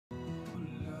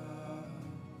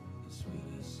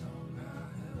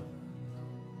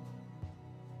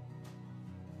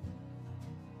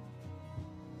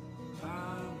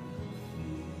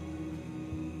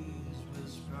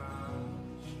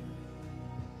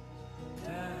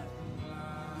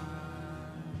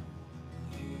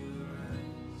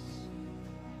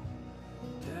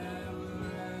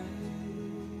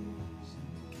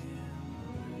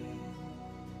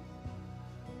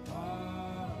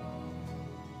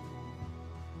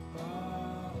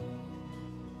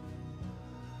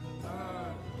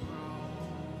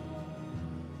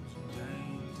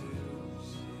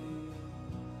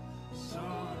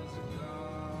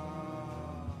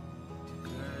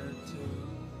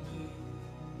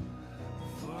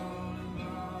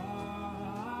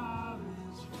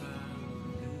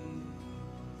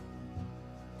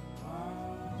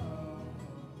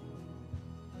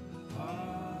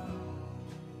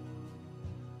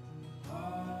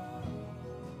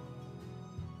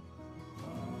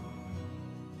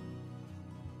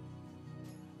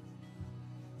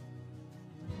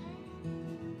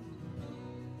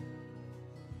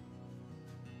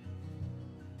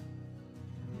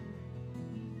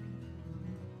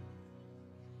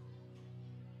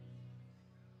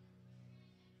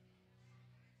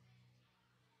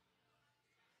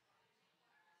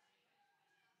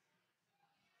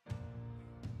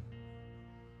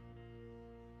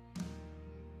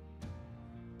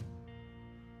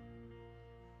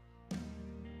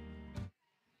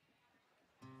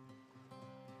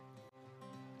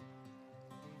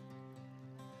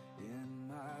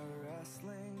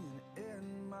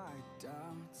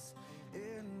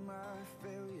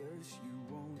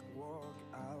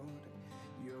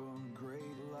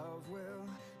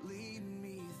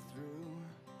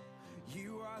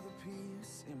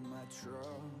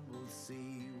troubled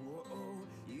sea. Whoa,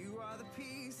 you are the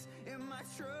peace in my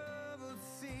troubled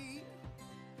sea.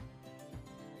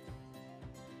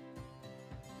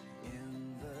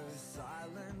 In the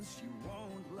silence, you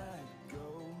won't let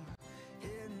go.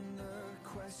 In the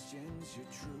questions, your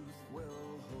truth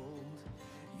will hold.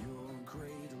 Your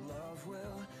great love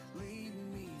will lead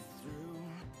me through.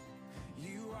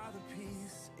 You are the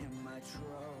peace in my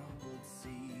troubled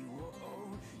sea.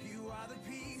 Whoa, you are the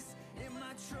peace in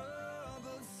my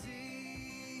troubled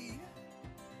sea.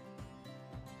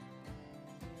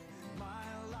 My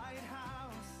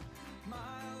lighthouse,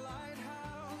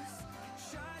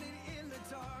 shining in the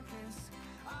darkness,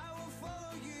 I will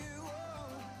follow you. Oh,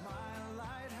 my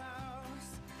lighthouse,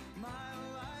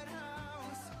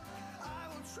 I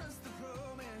will trust the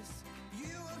promise.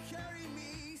 You will carry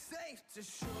me safe to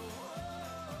shore.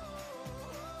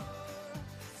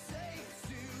 Safe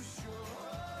to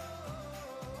shore.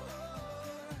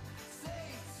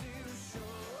 Safe to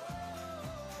shore.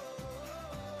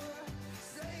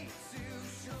 Safe to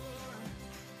shore.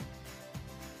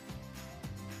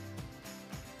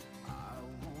 I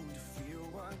won't fear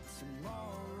what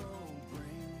tomorrow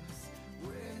brings.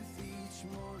 With each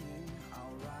morning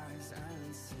I'll rise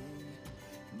and sing.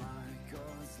 My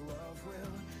God's love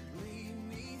will lead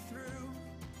me through.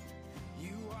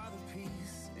 You are the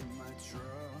peace in my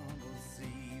troubled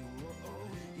sea. Whoa,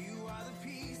 you are the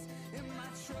peace in my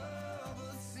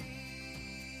troubled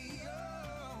sea.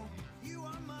 Oh, you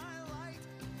are my light,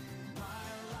 my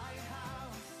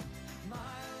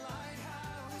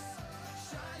lighthouse,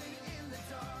 shining in the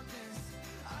darkness.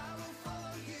 I will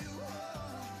follow you. Oh,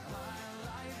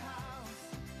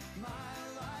 my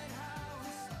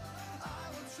lighthouse, I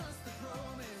will trust the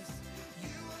promise.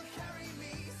 You will carry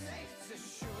me safe to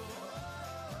shore.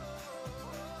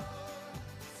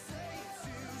 Safe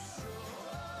to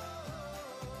shore.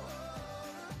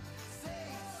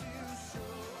 Safe to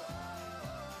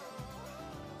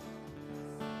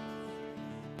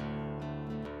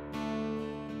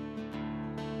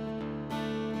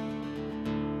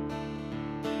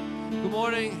Good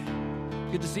morning.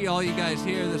 Good to see all you guys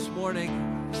here this morning.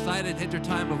 Excited to enter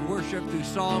time of worship through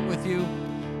song with you,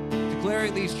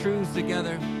 declaring these truths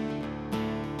together.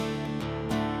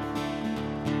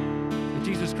 That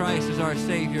Jesus Christ is our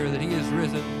Savior, that He is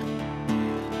risen.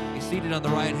 He's seated on the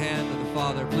right hand of the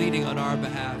Father, bleeding on our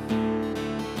behalf.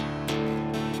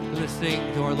 Let us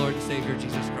sing to our Lord and Savior,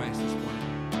 Jesus Christ, this morning.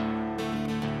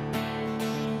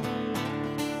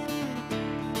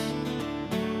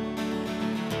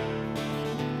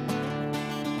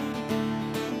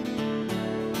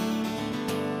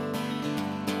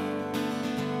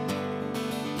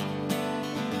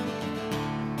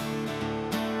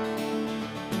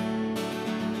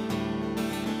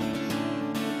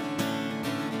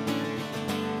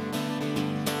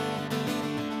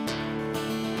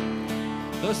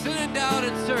 Though sinning doubt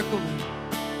encircle me,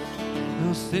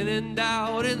 though sinning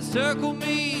doubt encircle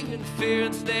me, and fear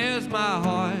ensnares my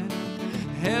heart,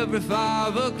 every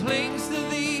fiber clings to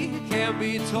Thee, can't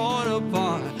be torn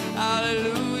apart.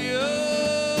 Hallelujah,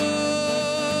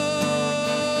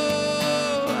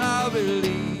 I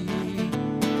believe.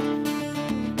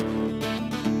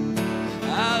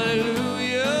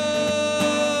 Hallelujah,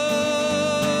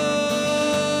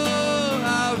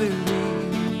 I believe.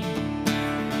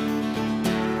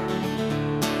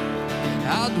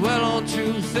 I'll dwell on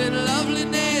truth and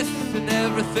loveliness and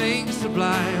everything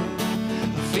sublime.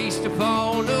 I'll feast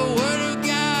upon the Word of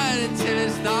God until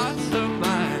His thoughts are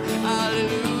mine.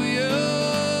 Hallelujah,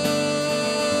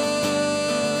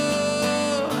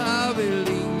 I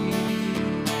believe.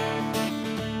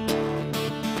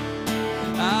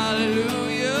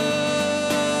 Hallelujah,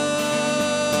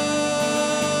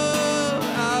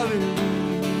 I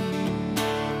believe.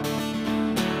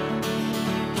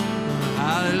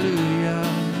 Hallelujah.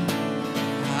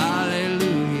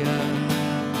 Hallelujah,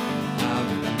 I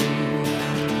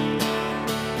believe.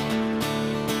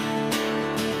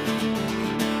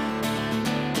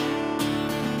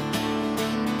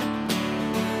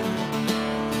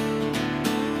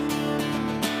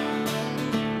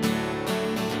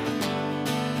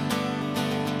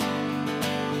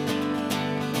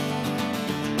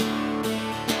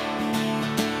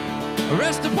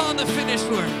 Rest upon the finished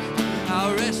work.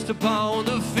 I'll rest upon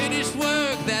the finished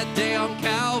work that day on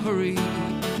Calvary.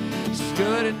 It's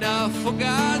good enough for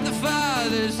God the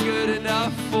Father, it's good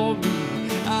enough for me.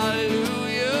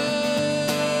 Hallelujah,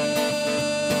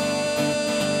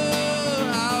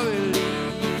 I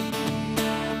believe.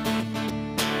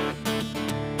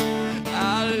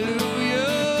 Hallelujah,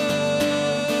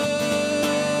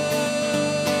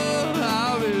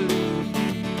 I believe.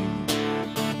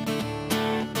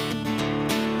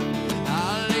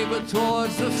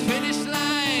 finish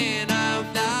line, I'm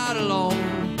not alone.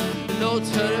 No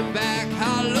turning back,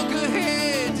 I look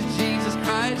ahead to Jesus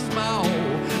Christ, my all.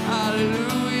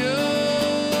 Hallelujah.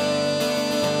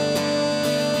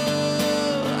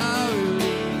 I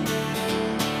believe.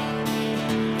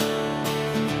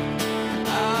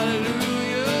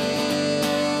 Hallelujah.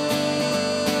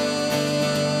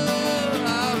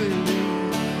 I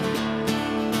believe.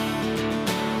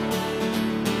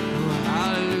 Oh,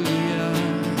 hallelujah.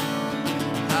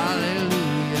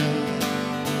 Hallelujah.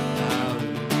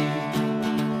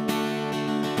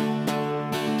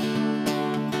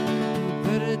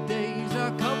 Better days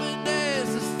are coming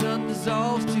as the sun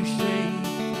dissolves to shade.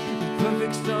 The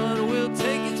perfect sun will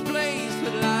take its place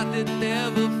with light that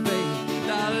never fades.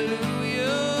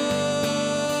 Hallelujah.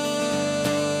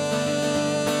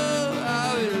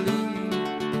 I believe.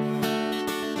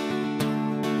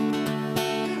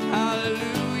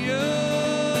 Hallelujah.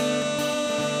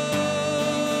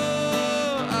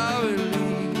 I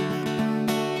believe.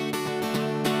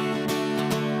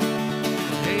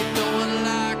 Ain't no one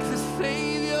like the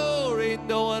Savior, ain't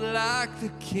no one like the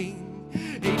King.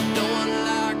 Ain't no one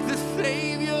like the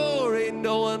Savior, ain't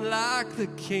no one like the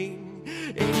King.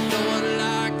 Ain't no one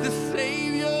like the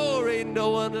Savior, ain't no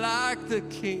one like the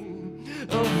King.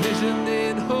 A vision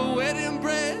in her wedding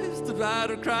breast, the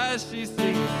bride of Christ she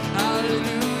sings.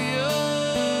 Hallelujah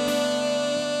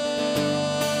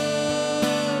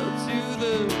to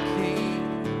the King.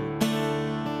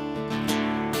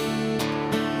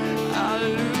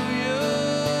 Hallelujah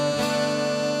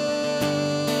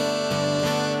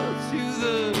to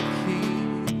the King.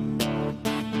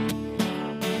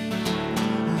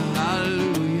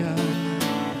 Hallelujah,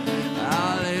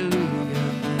 hallelujah,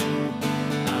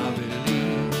 I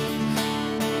believe.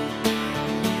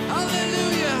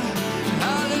 Hallelujah,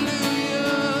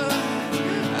 hallelujah,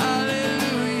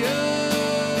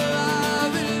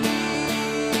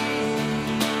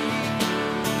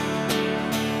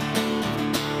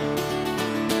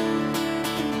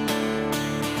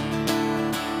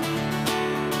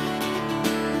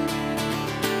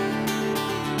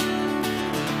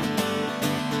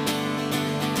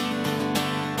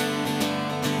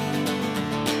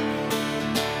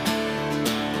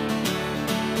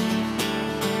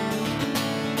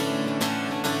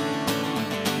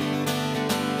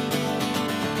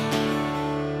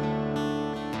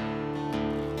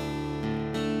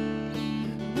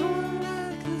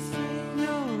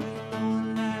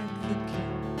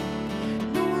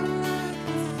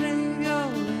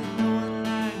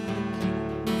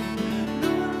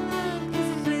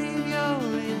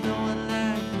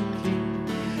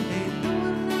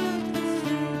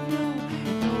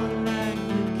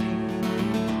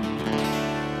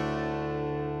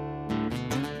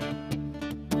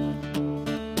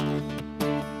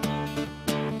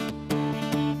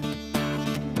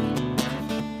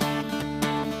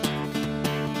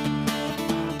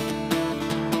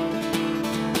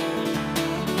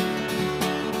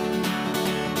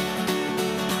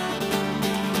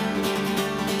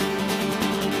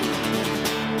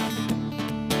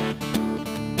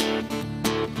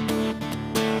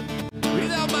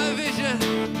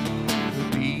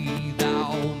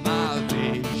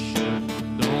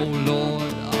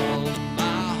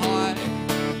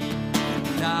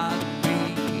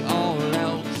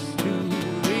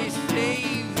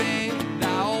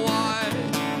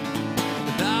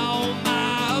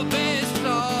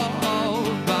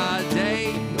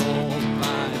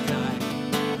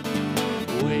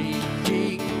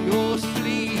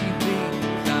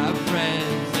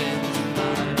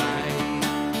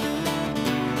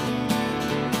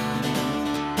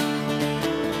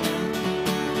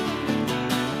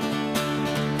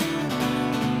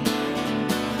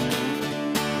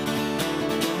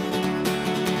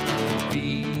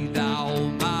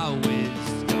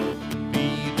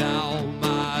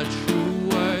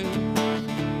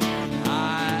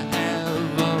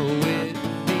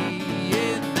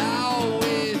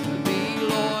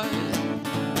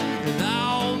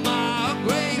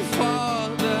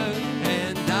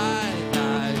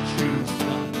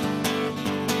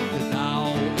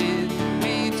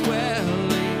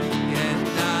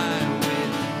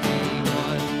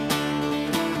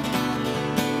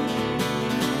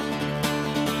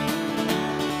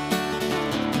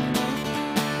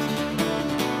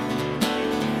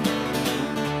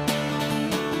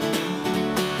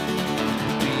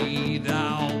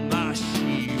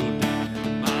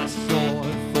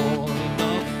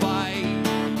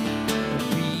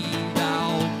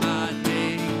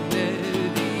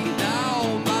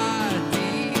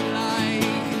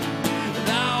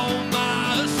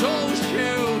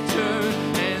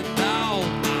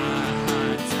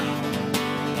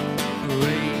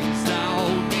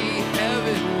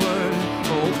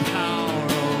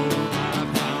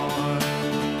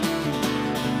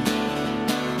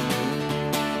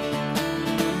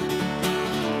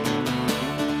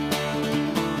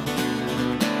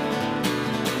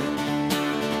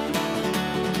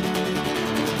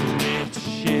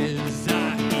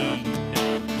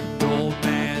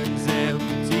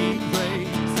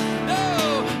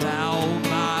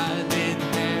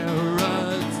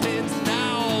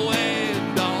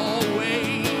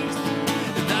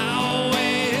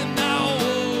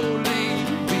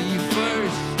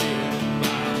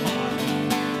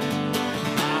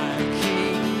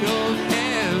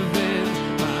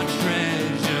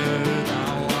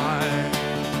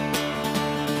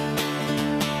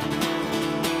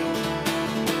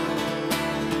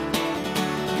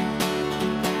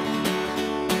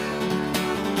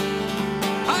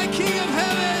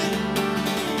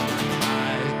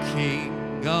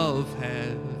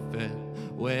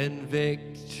 heaven when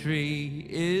victory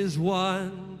is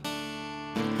won.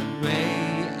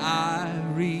 May I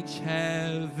reach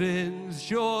heaven's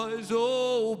joys,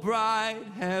 oh bright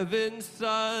heaven's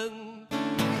sun.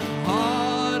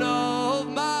 Heart of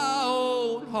my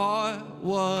own heart,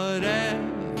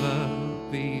 whatever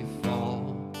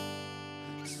befall,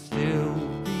 still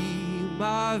be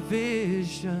my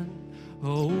vision,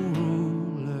 oh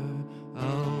ruler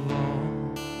of all.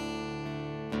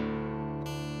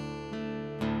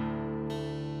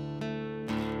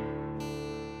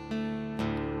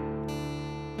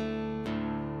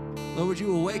 Lord, would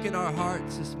you awaken our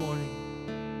hearts this morning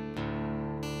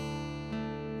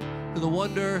to the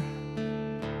wonder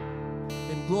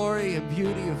and glory and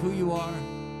beauty of who you are,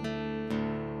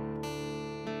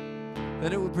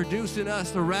 that it would produce in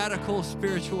us a radical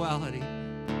spirituality.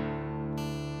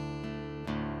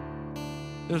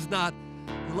 There's not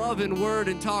love in word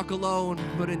and talk alone,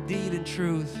 but in deed and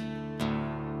truth.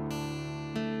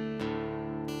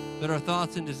 That our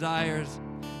thoughts and desires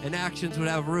and actions would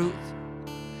have roots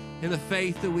in the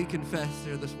faith that we confess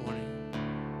here this morning.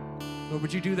 Lord,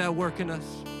 would you do that work in us,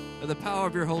 and the power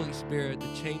of your Holy Spirit to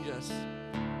change us.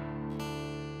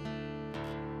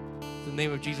 In the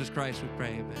name of Jesus Christ we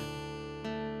pray, amen.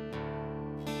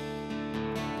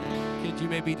 Kids, you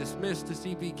may be dismissed to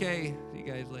CPK. See you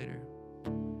guys later.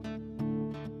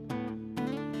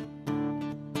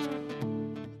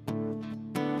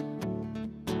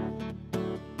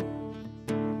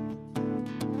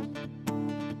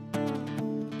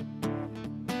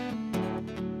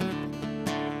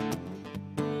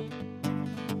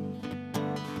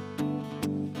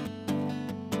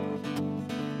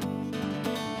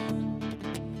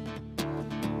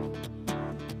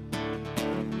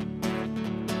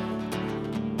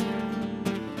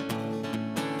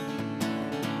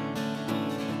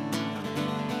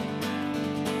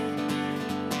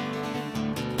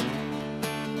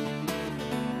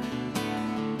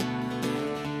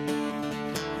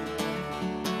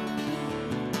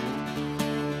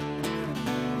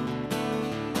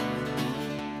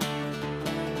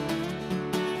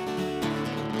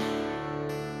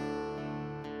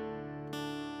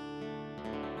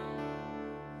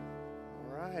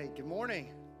 Good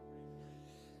morning.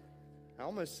 I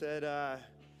almost said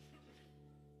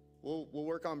we'll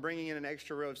work on bringing in an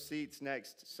extra row of seats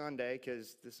next Sunday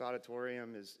because this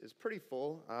auditorium is pretty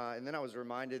full. And then I was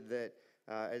reminded that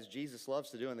as Jesus loves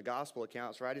to do in the gospel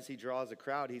accounts, right as he draws a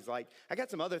crowd, he's like, I got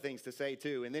some other things to say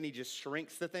too. And then he just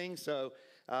shrinks the thing. So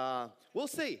we'll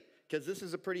see, because this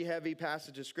is a pretty heavy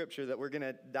passage of scripture that we're going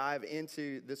to dive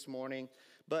into this morning.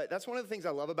 But that's one of the things I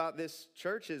love about this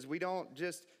church is we don't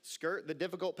just skirt the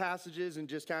difficult passages and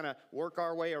just kind of work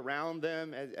our way around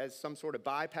them as some sort of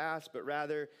bypass, but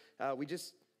rather we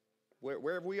just,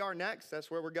 wherever we are next, that's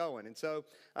where we're going. And so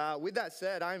with that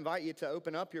said, I invite you to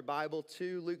open up your Bible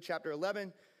to Luke chapter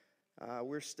 11.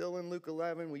 We're still in Luke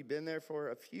 11. We've been there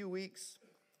for a few weeks.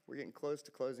 We're getting close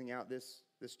to closing out this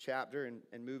chapter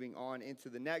and moving on into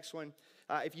the next one.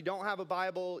 If you don't have a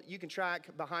Bible, you can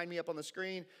track behind me up on the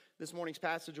screen. This morning's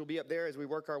passage will be up there as we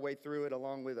work our way through it,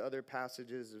 along with other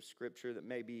passages of Scripture that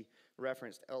may be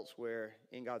referenced elsewhere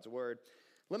in God's Word.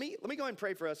 Let me go ahead and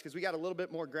pray for us, because we got a little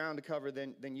bit more ground to cover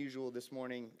than usual this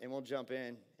morning, and we'll jump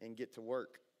in and get to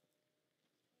work.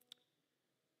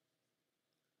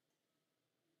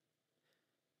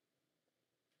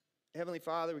 Heavenly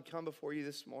Father, we come before you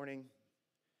this morning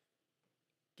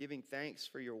giving thanks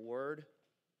for your word,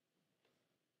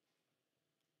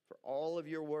 for all of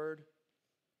your word,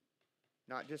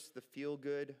 not just the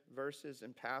feel-good verses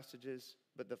and passages,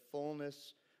 but the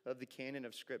fullness of the canon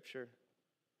of Scripture,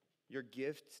 your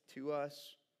gift to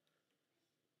us,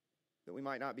 that we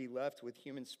might not be left with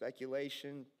human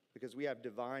speculation, because we have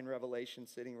divine revelation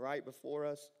sitting right before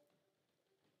us.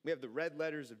 We have the red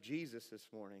letters of Jesus this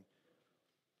morning.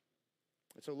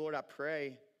 And so, Lord, I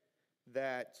pray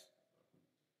that,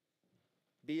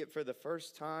 be it for the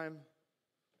first time,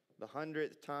 the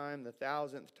 100th time, the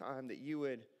 1,000th time, that you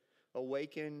would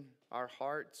awaken our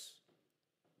hearts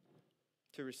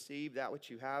to receive that which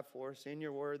you have for us in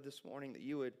your word this morning, that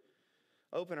you would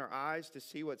open our eyes to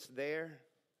see what's there,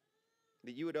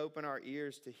 that you would open our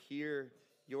ears to hear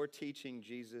your teaching,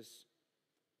 Jesus,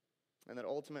 and that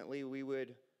ultimately we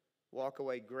would walk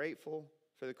away grateful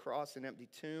for the cross and empty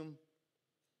tomb,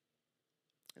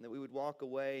 and that we would walk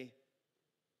away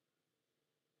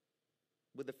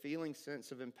with a feeling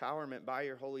sense of empowerment by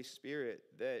your Holy Spirit,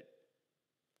 that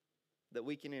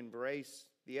we can embrace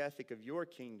the ethic of your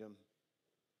kingdom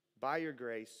by your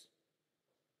grace.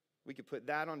 We could put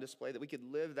that on display, that we could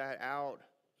live that out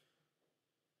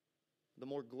the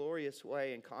more glorious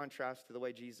way in contrast to the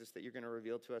way, Jesus, that you're going to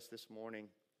reveal to us this morning.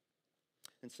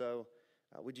 And so,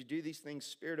 would you do these things,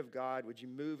 Spirit of God? Would you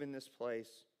move in this place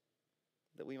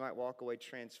that we might walk away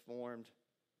transformed,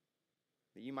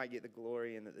 that you might get the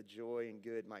glory and that the joy and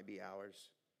good might be ours?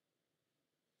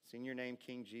 It's in your name,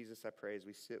 King Jesus, I pray, as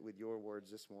we sit with your words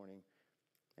this morning.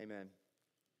 Amen.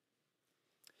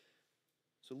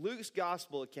 So Luke's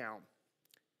gospel account,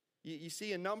 you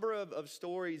see a number of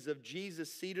stories of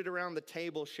Jesus seated around the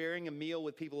table sharing a meal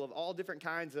with people of all different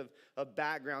kinds of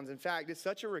backgrounds. In fact, it's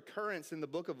such a recurrence in the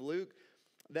book of Luke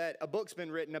that a book's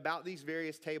been written about these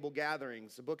various table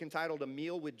gatherings. A book entitled A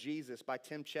Meal with Jesus by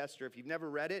Tim Chester. If you've never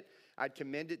read it, I'd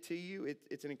commend it to you.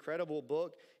 It's an incredible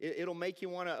book. It'll make you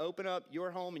want to open up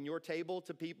your home and your table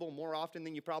to people more often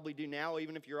than you probably do now,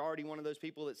 even if you're already one of those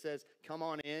people that says, come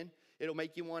on in. It'll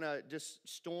make you want to just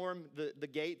storm the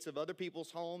gates of other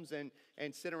people's homes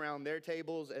and sit around their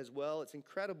tables as well. It's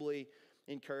incredibly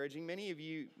encouraging. Many of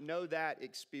you know that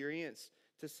experience,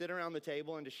 to sit around the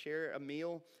table and to share a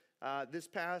meal. This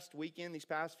past weekend, these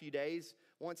past few days,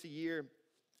 once a year,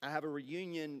 I have a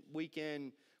reunion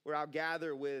weekend where I'll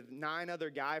gather with 9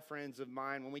 other guy friends of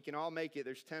mine. When we can all make it,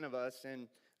 there's 10 of us, and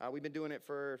we've been doing it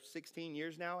for 16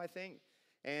 years now, I think.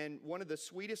 And one of the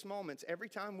sweetest moments every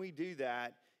time we do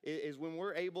that is when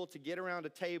we're able to get around a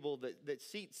table that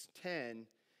seats 10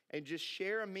 and just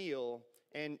share a meal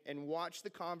and watch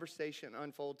the conversation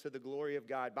unfold to the glory of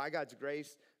God. By God's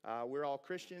grace, we're all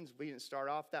Christians. We didn't start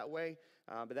off that way,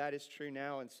 but that is true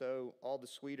now. And so all the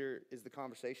sweeter is the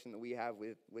conversation that we have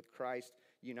with Christ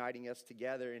uniting us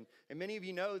together. And many of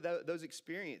you know those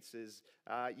experiences.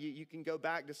 You can go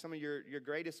back to some of your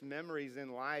greatest memories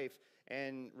in life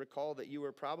and recall that you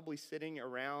were probably sitting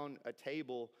around a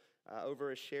table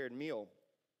over a shared meal.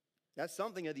 That's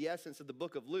something of the essence of the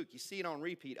book of Luke. You see it on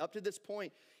repeat. Up to this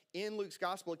point in Luke's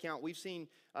gospel account, we've seen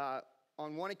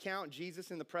on one account,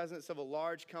 Jesus in the presence of a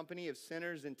large company of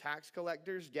sinners and tax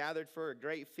collectors gathered for a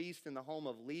great feast in the home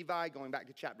of Levi, going back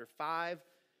to chapter 5.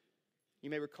 You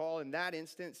may recall in that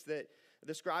instance that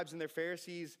the scribes and their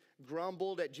Pharisees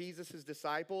grumbled at Jesus'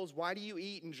 disciples. Why do you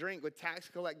eat and drink with tax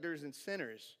collectors and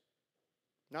sinners?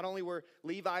 Not only were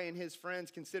Levi and his friends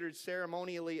considered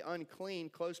ceremonially unclean,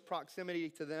 close proximity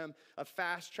to them a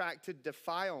fast track to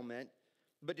defilement,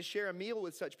 but to share a meal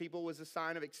with such people was a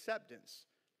sign of acceptance,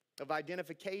 of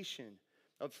identification,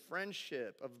 of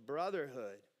friendship, of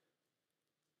brotherhood.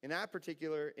 In that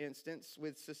particular instance,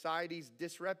 with societies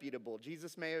disreputable,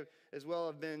 Jesus may have as well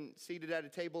have been seated at a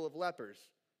table of lepers,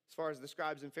 as far as the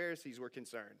scribes and Pharisees were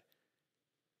concerned.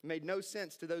 It made no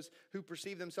sense to those who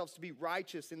perceive themselves to be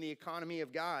righteous in the economy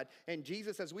of God. And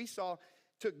Jesus, as we saw,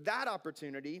 took that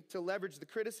opportunity to leverage the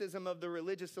criticism of the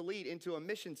religious elite into a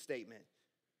mission statement.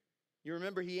 You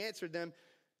remember he answered them,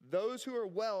 "Those who are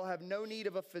well have no need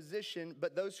of a physician,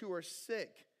 but those who are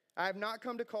sick. I have not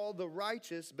come to call the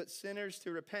righteous, but sinners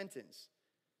to repentance."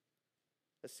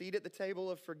 A seat at the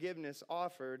table of forgiveness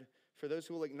offered for those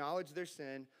who will acknowledge their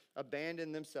sin,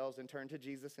 abandon themselves, and turn to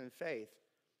Jesus in faith.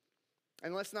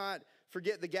 And let's not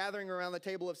forget the gathering around the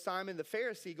table of Simon the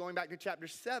Pharisee, going back to chapter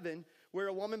 7, where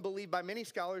a woman believed by many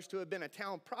scholars to have been a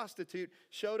town prostitute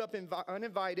showed up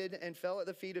uninvited and fell at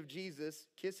the feet of Jesus,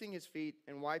 kissing his feet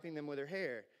and wiping them with her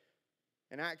hair.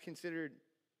 An act considered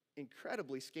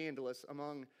incredibly scandalous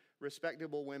among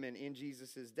respectable women in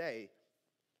Jesus' day.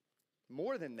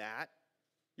 More than that,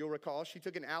 you'll recall she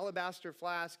took an alabaster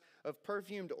flask of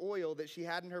perfumed oil that she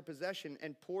had in her possession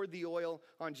and poured the oil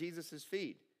on Jesus'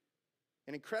 feet.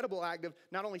 An incredible act of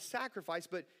not only sacrifice,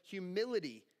 but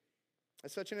humility,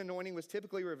 as such an anointing was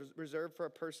typically reserved for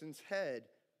a person's head.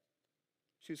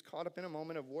 She was caught up in a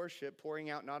moment of worship, pouring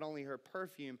out not only her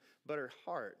perfume, but her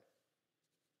heart.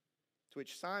 To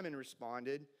which Simon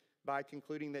responded by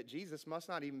concluding that Jesus must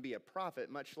not even be a prophet,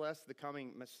 much less the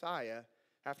coming Messiah.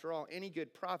 After all, any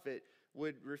good prophet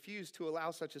would refuse to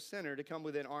allow such a sinner to come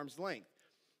within arm's length.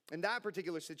 In that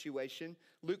particular situation,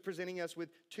 Luke presenting us with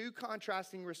 2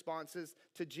 contrasting responses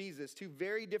to Jesus, 2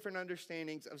 very different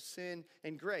understandings of sin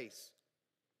and grace.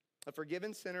 A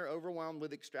forgiven sinner overwhelmed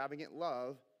with extravagant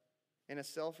love, and a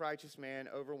self-righteous man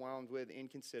overwhelmed with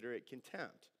inconsiderate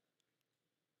contempt.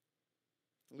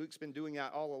 Luke's been doing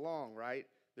that all along, right?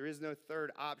 There is no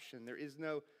third option. There is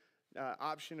no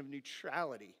option of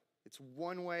neutrality. It's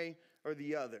one way or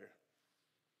the other.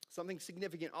 Something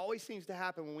significant always seems to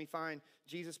happen when we find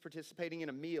Jesus participating in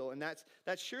a meal, and that's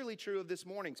surely true of this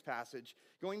morning's passage.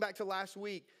 Going back to last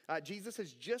week, Jesus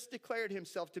has just declared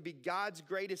himself to be God's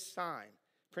greatest sign,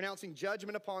 pronouncing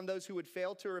judgment upon those who would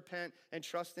fail to repent and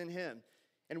trust in him.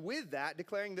 And with that,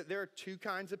 declaring that there are 2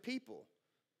 kinds of people.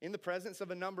 in the presence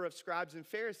of a number of scribes and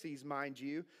Pharisees, mind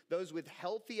you, those with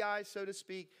healthy eyes, so to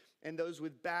speak, and those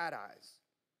with bad eyes.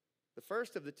 The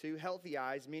first of the two, healthy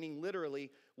eyes, meaning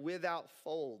literally without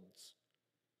folds,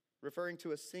 referring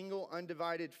to a single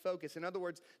undivided focus. In other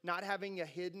words, not having a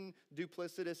hidden,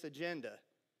 duplicitous agenda.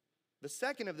 The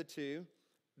second of the two,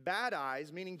 bad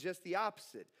eyes, meaning just the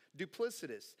opposite,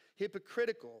 duplicitous,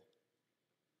 hypocritical.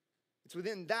 It's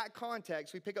within that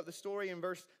context we pick up the story in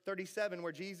verse 37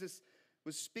 where Jesus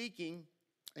was speaking,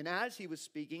 and as he was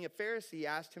speaking, a Pharisee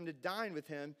asked him to dine with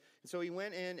him, and so he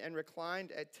went in and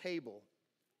reclined at table.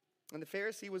 And the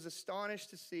Pharisee was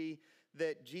astonished to see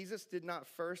that Jesus did not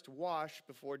first wash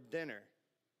before dinner.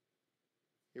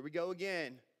 Here we go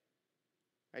again.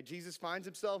 Right, Jesus finds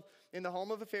himself in the home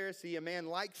of a Pharisee, a man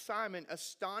like Simon,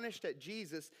 astonished at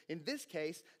Jesus, in this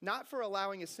case, not for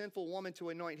allowing a sinful woman to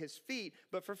anoint his feet,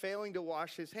 but for failing to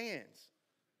wash his hands.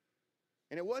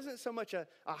 And it wasn't so much a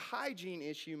hygiene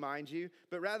issue, mind you,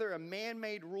 but rather a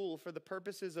man-made rule for the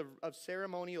purposes of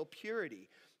ceremonial purity,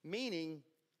 meaning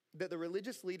that the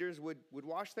religious leaders would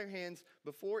wash their hands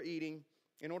before eating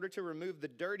in order to remove the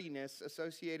dirtiness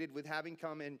associated with having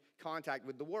come in contact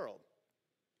with the world.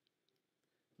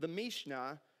 The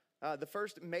Mishnah, the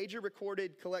first major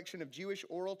recorded collection of Jewish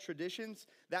oral traditions,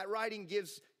 that writing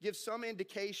gives some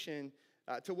indication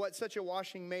to what such a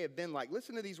washing may have been like.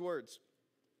 Listen to these words.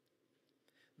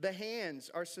 The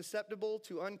hands are susceptible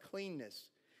to uncleanness,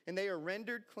 and they are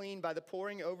rendered clean by the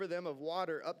pouring over them of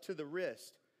water up to the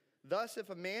wrist. Thus, if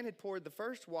a man had poured the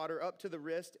first water up to the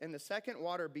wrist and the second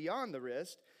water beyond the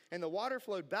wrist, and the water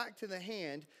flowed back to the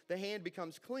hand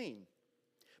becomes clean.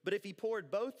 But if he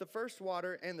poured both the first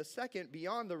water and the second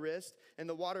beyond the wrist, and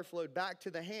the water flowed back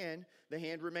to the hand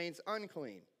remains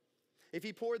unclean. If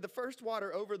he poured the first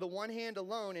water over the one hand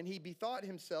alone, and he bethought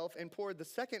himself and poured the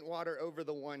second water over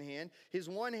the one hand, his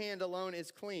one hand alone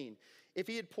is clean. If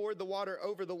he had poured the water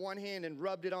over the one hand and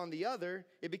rubbed it on the other,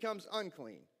 it becomes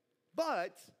unclean.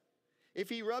 But if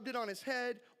he rubbed it on his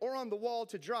head or on the wall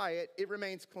to dry it, it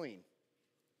remains clean.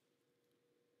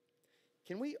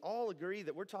 Can we all agree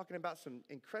that we're talking about some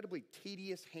incredibly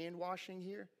tedious hand washing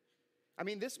here? I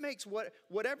mean, this makes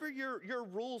whatever your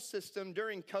rule system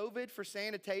during COVID for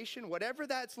sanitation, whatever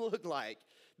that's looked like,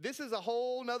 this is a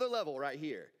whole nother level right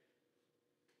here.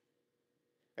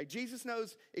 Right, Jesus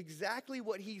knows exactly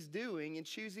what he's doing in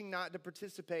choosing not to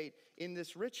participate in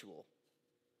this ritual.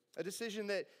 A decision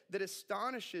that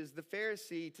astonishes the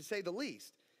Pharisee, to say the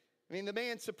least. I mean, the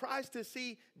man, surprised to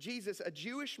see Jesus, a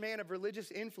Jewish man of religious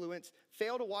influence,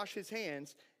 fail to wash his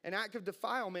hands, an act of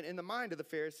defilement in the mind of the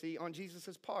Pharisee on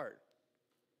Jesus' part.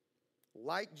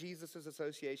 Like Jesus'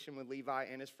 association with Levi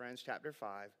and his friends, chapter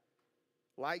 5.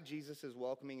 Like Jesus'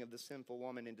 welcoming of the sinful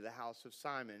woman into the house of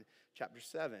Simon, chapter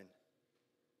 7.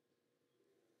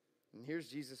 And here's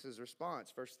Jesus'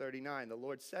 response, verse 39. The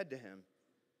Lord said to him,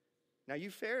 "Now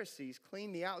you Pharisees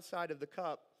clean the outside of the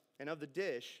cup and of the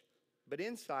dish, but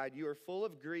inside you are full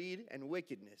of greed and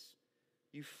wickedness.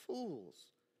 You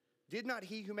fools! Did not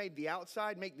he who made the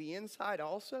outside make the inside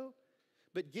also?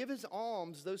 But give as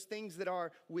alms those things that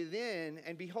are within,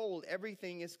 and behold,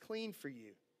 everything is clean for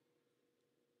you."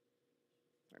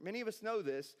 Many of us know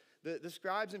this. The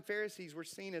scribes and Pharisees were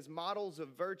seen as models of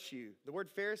virtue. The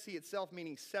word Pharisee itself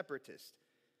meaning separatist.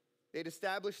 They'd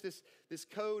established this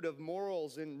code of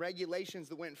morals and regulations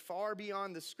that went far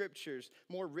beyond the scriptures,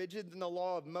 more rigid than the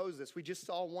law of Moses. We just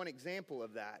saw one example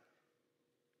of that.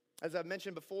 As I've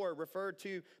mentioned before, referred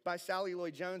to by Sally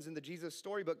Lloyd-Jones in the Jesus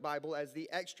Storybook Bible as the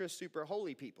extra super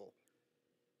holy people.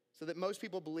 So that most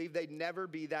people believe they'd never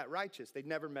be that righteous. They'd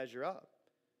never measure up.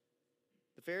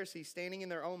 The Pharisees, standing in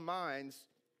their own minds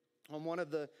on one of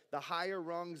the higher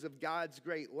rungs of God's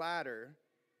great ladder,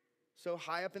 so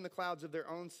high up in the clouds of their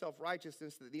own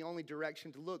self-righteousness that the only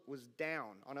direction to look was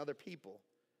down on other people.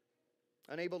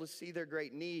 Unable to see their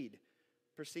great need,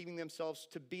 perceiving themselves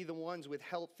to be the ones with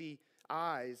healthy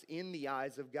eyes in the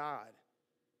eyes of God.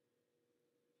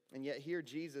 And yet here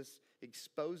Jesus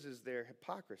exposes their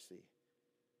hypocrisy,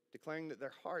 declaring that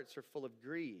their hearts are full of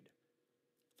greed,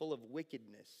 full of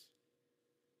wickedness.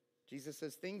 Jesus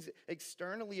says things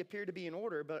externally appear to be in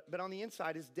order, but on the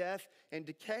inside is death and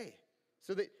decay.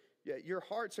 So that your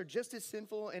hearts are just as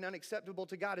sinful and unacceptable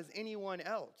to God as anyone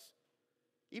else.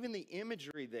 Even the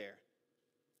imagery there.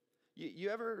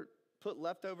 You ever put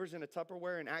leftovers in a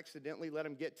Tupperware and accidentally let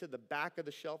them get to the back of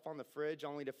the shelf on the fridge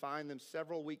only to find them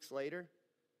several weeks later?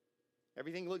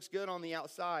 Everything looks good on the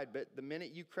outside, but the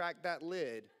minute you crack that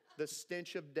lid, the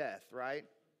stench of death, right?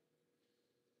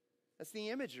 That's the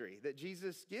imagery that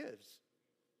Jesus gives.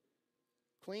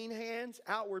 Clean hands,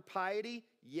 outward piety,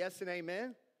 yes and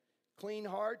amen. Clean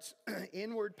hearts,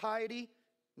 inward piety,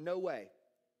 no way.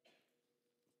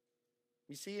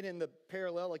 You see it in the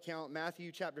parallel account,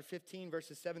 Matthew chapter 15,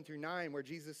 verses 7 through 9, where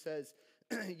Jesus says,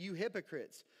 "You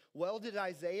hypocrites, well did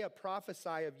Isaiah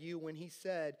prophesy of you when he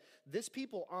said, 'This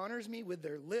people honors me with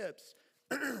their lips,'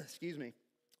 excuse me,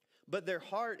 'but their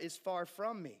heart is far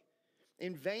from me.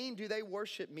 In vain do they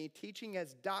worship me, teaching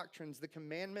as doctrines the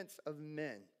commandments of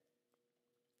men.'"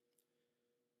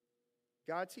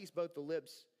 God sees both the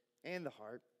lips and the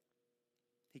heart.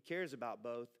 He cares about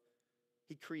both.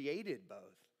 He created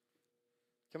both.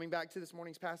 Coming back to this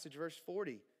morning's passage, verse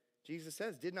 40, Jesus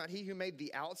says, "Did not he who made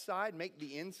the outside make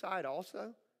the inside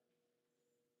also?"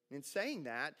 In saying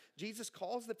that, Jesus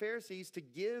calls the Pharisees to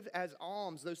give as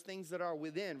alms those things that are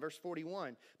within, verse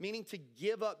 41, meaning to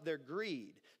give up their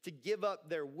greed, to give up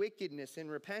their wickedness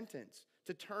in repentance,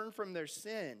 to turn from their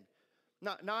sin,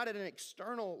 not at an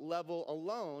external level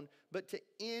alone, but to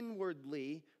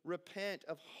inwardly repent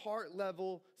of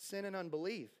heart-level sin and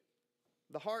unbelief.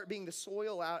 The heart being the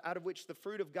soil out of which the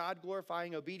fruit of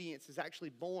God-glorifying obedience is actually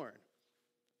born.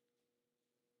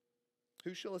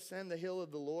 Who shall ascend the hill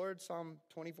of the Lord? Psalm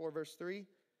 24, verse 3.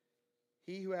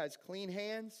 He who has clean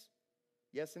hands,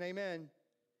 yes and amen,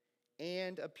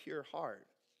 and a pure heart.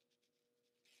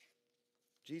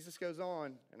 Jesus goes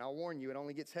on, and I'll warn you, it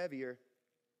only gets heavier.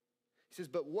 He says,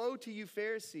 "But woe to you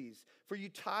Pharisees, for you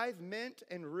tithe mint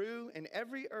and rue and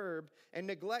every herb, and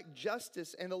neglect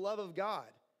justice and the love of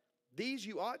God. These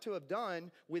you ought to have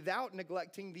done without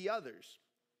neglecting the others."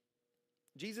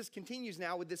 Jesus continues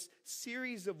now with this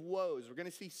series of woes. We're going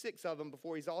to see 6 of them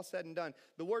before he's all said and done.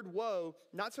 The word woe,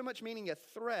 not so much meaning a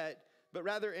threat, but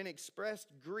rather an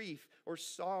expressed grief or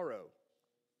sorrow.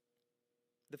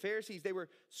 The Pharisees, they were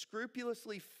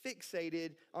scrupulously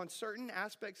fixated on certain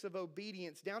aspects of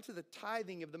obedience, down to the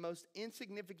tithing of the most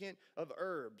insignificant of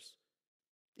herbs,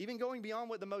 even going beyond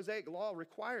what the Mosaic law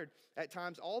required at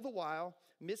times, all the while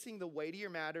missing the weightier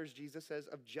matters, Jesus says,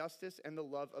 of justice and the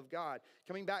love of God.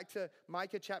 Coming back to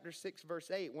Micah chapter 6,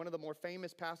 verse 8, one of the more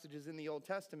famous passages in the Old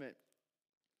Testament,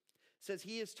 says,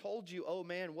 "He has told you, O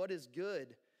man, what is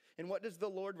good, and what does the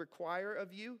Lord require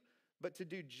of you? But to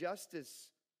do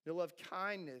justice, to love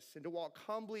kindness, and to walk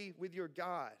humbly with your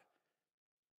God."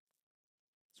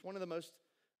 It's one of the most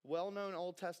well-known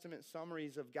Old Testament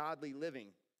summaries of godly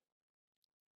living.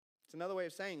 It's another way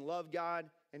of saying love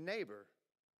God and neighbor,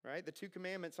 right? The 2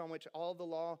 commandments on which all the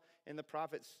law and the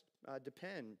prophets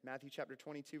depend. Matthew chapter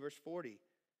 22, verse 40.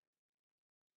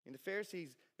 And the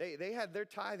Pharisees, they had their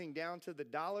tithing down to the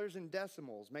dollars and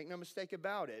decimals, make no mistake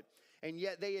about it. And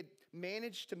yet they had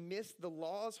managed to miss the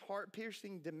law's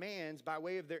heart-piercing demands by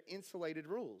way of their insulated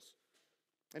rules.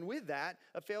 And with that,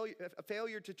 a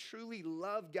failure to truly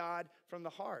love God from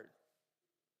the heart.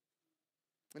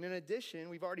 And in addition,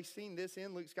 we've already seen this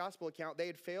in Luke's gospel account, they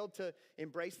had failed to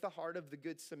embrace the heart of the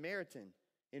Good Samaritan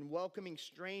in welcoming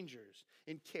strangers,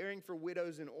 in caring for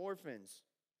widows and orphans,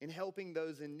 in helping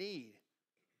those in need.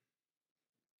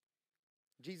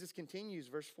 Jesus continues,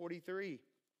 verse 43.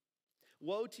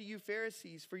 "Woe to you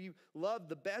Pharisees, for you love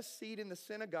the best seat in the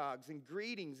synagogues and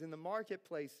greetings in the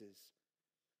marketplaces."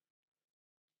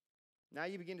 Now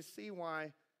you begin to see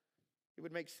why it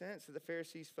would make sense that the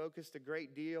Pharisees focused a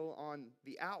great deal on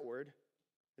the outward,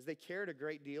 as they cared a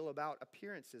great deal about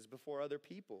appearances before other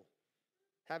people,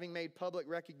 having made public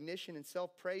recognition and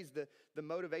self-praise the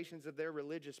motivations of their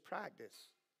religious practice.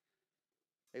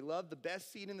 They loved the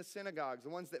best seat in the synagogues, the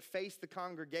ones that faced the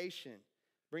congregation,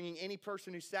 bringing any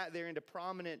person who sat there into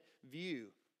prominent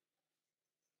view.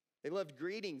 They loved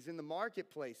greetings in the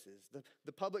marketplaces,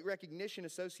 the public recognition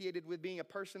associated with being a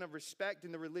person of respect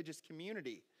in the religious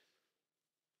community.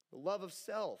 The love of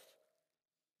self,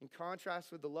 in contrast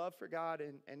with the love for God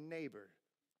and neighbor.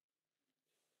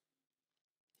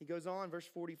 He goes on, verse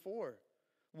 44.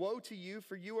 "Woe to you,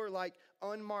 for you are like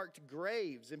unmarked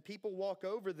graves, and people walk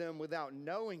over them without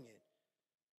knowing it."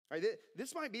 All right,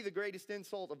 this might be the greatest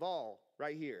insult of all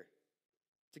right here.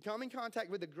 To come in contact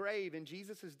with a grave in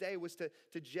Jesus' day was to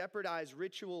jeopardize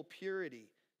ritual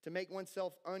purity, to make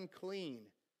oneself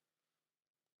unclean,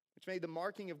 which made the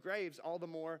marking of graves all the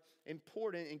more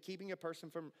important in keeping a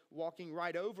person from walking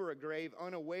right over a grave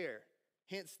unaware,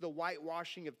 hence the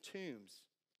whitewashing of tombs.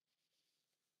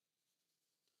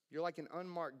 "You're like an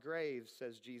unmarked grave,"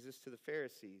 says Jesus to the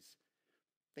Pharisees,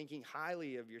 "thinking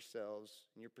highly of yourselves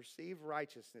and your perceived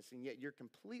righteousness, and yet you're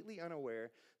completely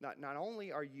unaware. Not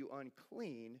only are you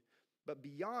unclean, but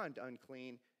beyond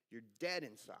unclean, you're dead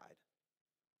inside.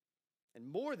 And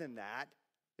more than that,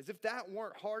 as if that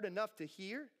weren't hard enough to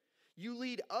hear, you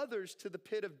lead others to the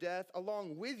pit of death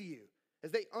along with you,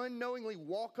 as they unknowingly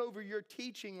walk over your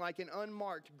teaching like an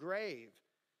unmarked grave."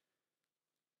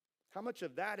 How much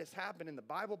of that has happened in the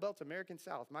Bible Belt American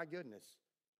South? My goodness.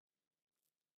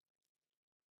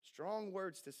 Strong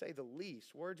words, to say the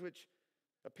least. Words which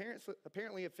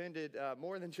apparently offended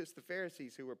more than just the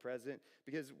Pharisees who were present,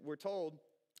 because we're told,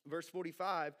 verse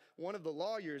 45, one of the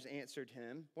lawyers answered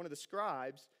him, one of the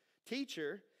scribes,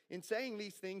 "Teacher, in saying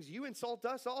these things, you insult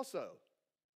us also."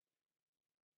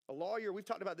 A lawyer, we've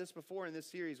talked about this before in this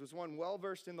series, was one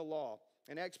well-versed in the law,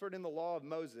 an expert in the law of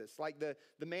Moses, like the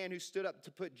man who stood up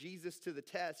to put Jesus to the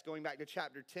test, going back to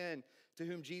chapter 10, to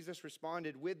whom Jesus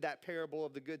responded with that parable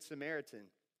of the Good Samaritan.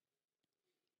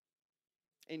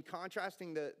 In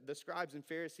contrasting the scribes and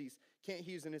Pharisees, Kent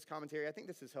Hughes in his commentary, I think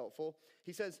this is helpful.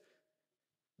 He says,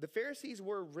 the Pharisees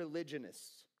were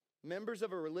religionists, members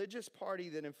of a religious party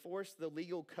that enforced the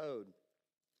legal code.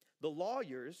 The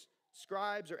lawyers,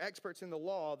 scribes or experts in the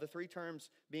law, the three terms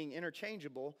being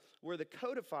interchangeable, were the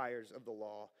codifiers of the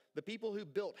law, the people who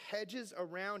built hedges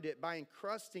around it by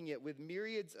encrusting it with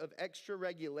myriads of extra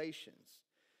regulations.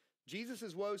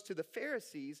 Jesus' woes to the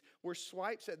Pharisees were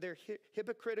swipes at their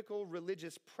hypocritical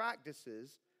religious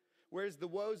practices, whereas the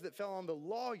woes that fell on the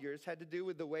lawyers had to do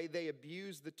with the way they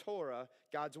abused the Torah,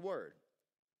 God's word.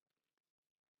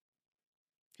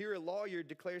 Here a lawyer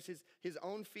declares his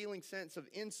own feeling sense of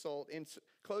insult in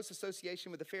close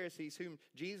association with the Pharisees, whom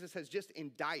Jesus has just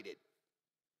indicted,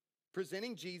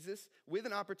 presenting Jesus with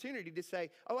an opportunity to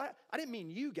say, "Oh, I didn't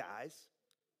mean you guys."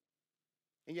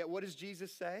 And yet what does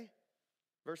Jesus say?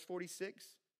 Verse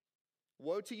 46,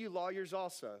 "Woe to you lawyers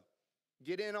also.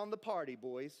 Get in on the party,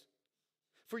 boys.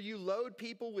 For you load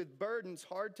people with burdens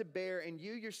hard to bear, and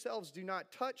you yourselves do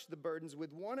not touch the burdens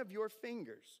with one of your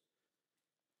fingers."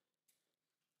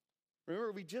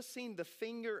 Remember, we just seen the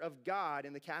finger of God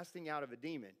in the casting out of a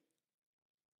demon,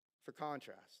 for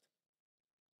contrast.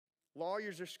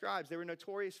 Lawyers or scribes, they were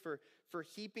notorious for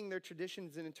heaping their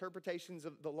traditions and interpretations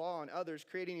of the law on others,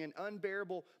 creating an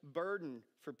unbearable burden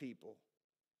for people.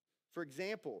 For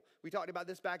example, we talked about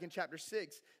this back in chapter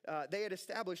 6. They had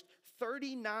established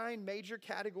 39 major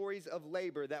categories of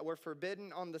labor that were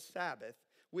forbidden on the Sabbath,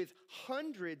 with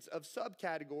hundreds of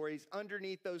subcategories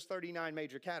underneath those 39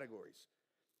 major categories.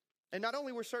 And not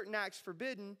only were certain acts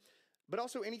forbidden, but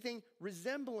also anything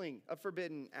resembling a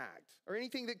forbidden act, or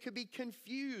anything that could be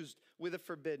confused with a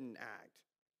forbidden act.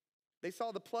 They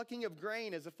saw the plucking of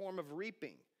grain as a form of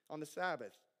reaping on the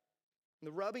Sabbath, and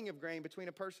the rubbing of grain between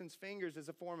a person's fingers as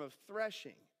a form of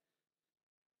threshing.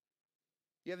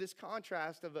 You have this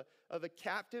contrast of a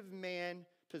captive man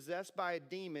possessed by a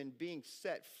demon being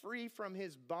set free from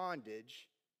his bondage.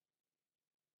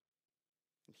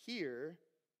 And here,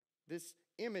 this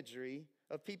imagery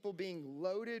of people being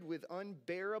loaded with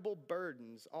unbearable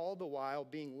burdens, all the while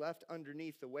being left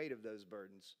underneath the weight of those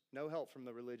burdens. No help from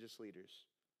the religious leaders.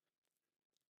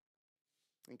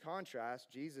 In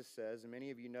contrast, Jesus says, and many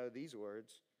of you know these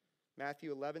words,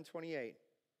 Matthew 11:28,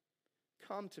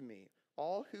 "Come to me,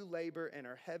 all who labor and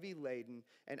are heavy laden,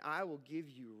 and I will give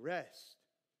you rest.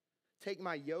 Take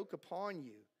my yoke upon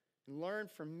you and learn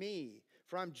from me,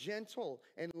 for I'm gentle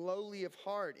and lowly of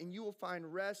heart, and you will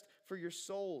find rest for your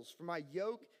souls. For my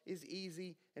yoke is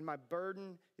easy and my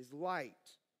burden is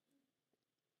light."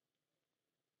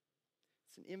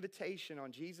 It's an invitation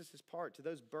on Jesus' part to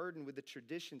those burdened with the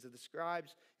traditions of the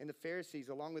scribes and the Pharisees,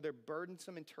 along with their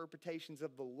burdensome interpretations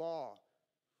of the law.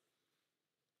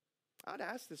 I'd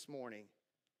ask this morning,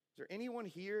 is there anyone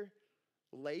here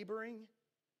laboring?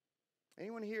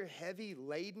 Anyone here heavy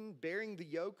laden, bearing the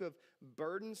yoke of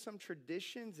burdensome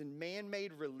traditions and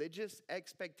man-made religious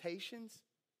expectations?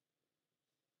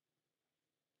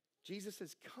 Jesus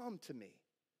says, "Come to me."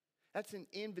 That's an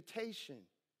invitation.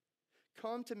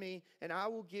 Come to me and I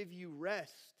will give you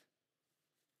rest.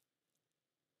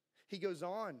 He goes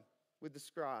on with the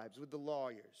scribes, with the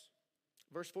lawyers.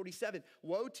 Verse 47,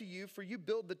 "Woe to you, for you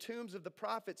build the tombs of the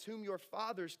prophets whom your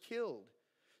fathers killed.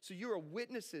 So you are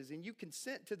witnesses and you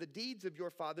consent to the deeds of your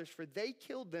fathers, for they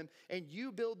killed them and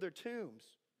you build their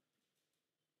tombs."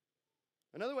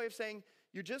 Another way of saying,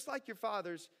 you're just like your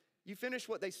fathers, you finish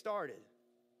what they started.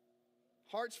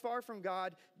 Hearts far from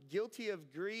God, guilty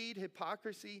of greed,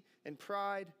 hypocrisy, and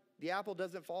pride. The apple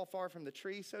doesn't fall far from the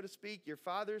tree, so to speak. Your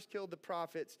fathers killed the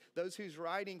prophets, those whose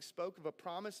writings spoke of a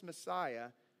promised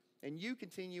Messiah, and you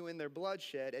continue in their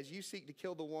bloodshed as you seek to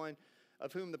kill the one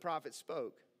of whom the prophets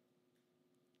spoke.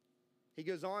 He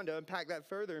goes on to unpack that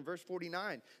further in verse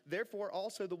 49. "Therefore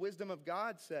also the wisdom of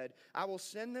God said, I will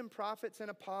send them prophets and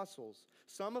apostles,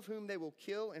 some of whom they will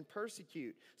kill and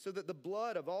persecute, so that the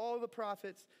blood of all the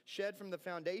prophets shed from the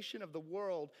foundation of the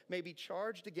world may be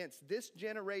charged against this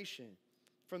generation,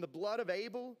 from the blood of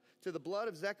Abel to the blood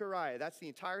of Zechariah." That's the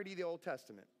entirety of the Old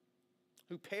Testament.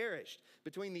 "Who perished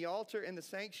between the altar and the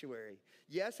sanctuary.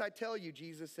 Yes, I tell you,"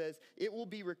 Jesus says, "it will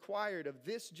be required of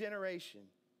this generation."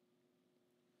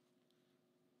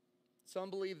 Some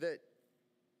believe that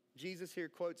Jesus here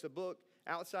quotes a book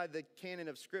outside the canon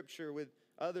of Scripture, with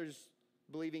others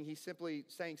believing he's simply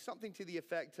saying something to the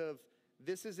effect of,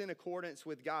 this is in accordance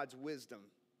with God's wisdom.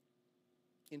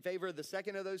 In favor of the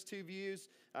second of those two views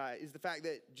is the fact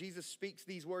that Jesus speaks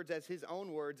these words as his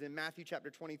own words in Matthew chapter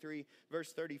 23,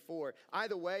 verse 34.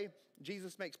 Either way,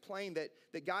 Jesus makes plain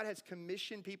that God has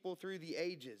commissioned people through the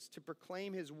ages to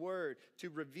proclaim his word, to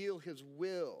reveal his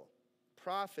will.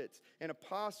 Prophets and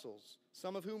apostles,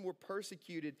 some of whom were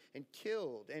persecuted and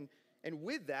killed. And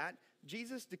with that,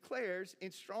 Jesus declares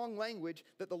in strong language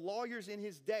that the lawyers in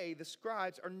his day, the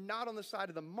scribes, are not on the side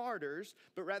of the martyrs,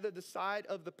 but rather the side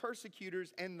of the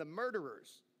persecutors and the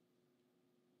murderers.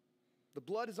 The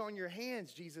blood is on your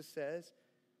hands, Jesus says.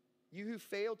 You who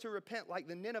failed to repent like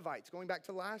the Ninevites, going back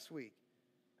to last week.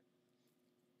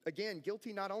 Again,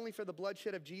 guilty not only for the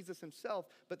bloodshed of Jesus himself,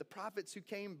 but the prophets who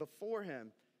came before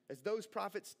him, as those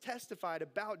prophets testified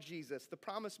about Jesus, the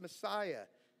promised Messiah.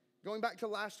 Going back to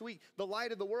last week, the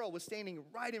light of the world was standing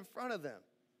right in front of them.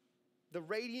 The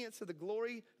radiance of the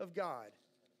glory of God.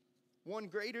 One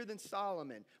greater than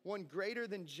Solomon, one greater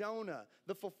than Jonah,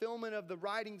 the fulfillment of the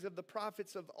writings of the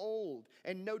prophets of old.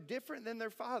 And no different than their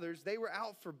fathers, they were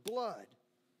out for blood.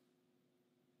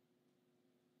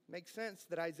 Makes sense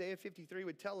that Isaiah 53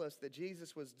 would tell us that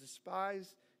Jesus was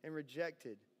despised and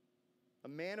rejected, a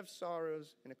man of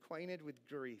sorrows and acquainted with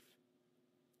grief.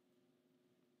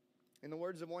 In the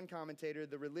words of one commentator,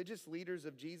 the religious leaders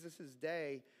of Jesus'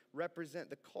 day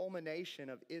represent the culmination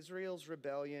of Israel's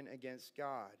rebellion against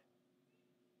God.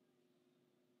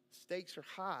 Stakes are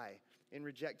high in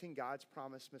rejecting God's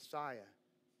promised Messiah.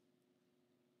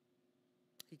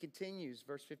 He continues,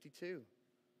 verse 52.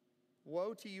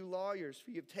 Woe to you lawyers, for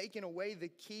you have taken away the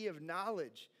key of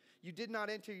knowledge. You did not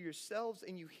enter yourselves,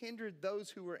 and you hindered those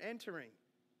who were entering.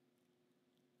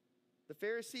 The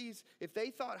Pharisees, if they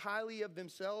thought highly of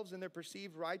themselves and their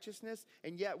perceived righteousness,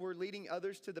 and yet were leading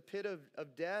others to the pit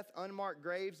of death, unmarked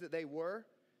graves that they were,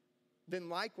 then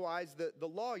likewise the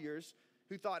lawyers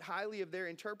who thought highly of their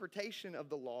interpretation of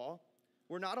the law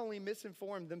were not only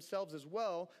misinformed themselves as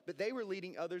well, but they were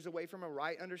leading others away from a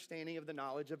right understanding of the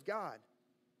knowledge of God.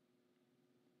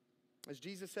 As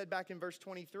Jesus said back in verse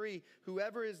 23,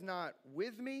 whoever is not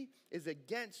with me is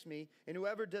against me, and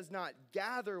whoever does not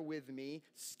gather with me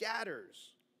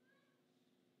scatters.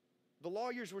 The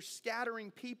lawyers were scattering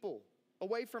people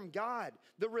away from God,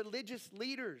 the religious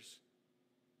leaders,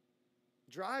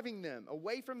 driving them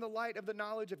away from the light of the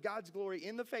knowledge of God's glory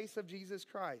in the face of Jesus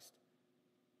Christ.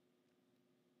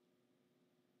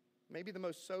 Maybe the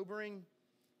most sobering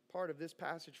part of this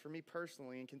passage for me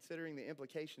personally, in considering the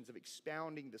implications of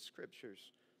expounding the scriptures.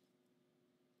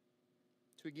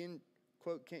 To again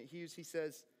quote Kent Hughes, he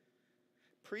says,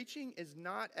 preaching is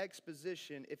not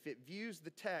exposition if it views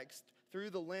the text through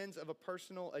the lens of a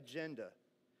personal agenda.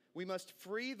 We must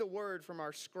free the word from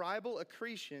our scribal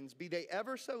accretions, be they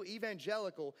ever so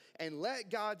evangelical, and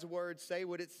let God's word say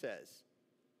what it says.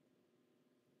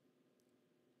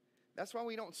 That's why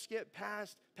we don't skip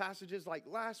past passages like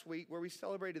last week where we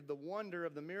celebrated the wonder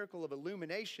of the miracle of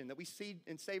illumination, that we see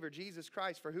and savor Jesus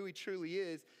Christ for who he truly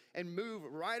is, and move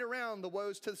right around the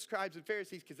woes to the scribes and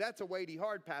Pharisees because that's a weighty,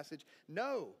 hard passage.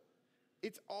 No,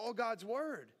 it's all God's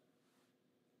word.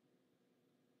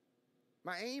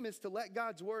 My aim is to let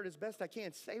God's word as best I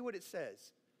can say what it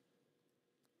says.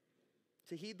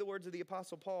 To heed the words of the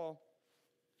Apostle Paul,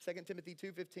 2 Timothy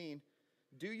 2:15,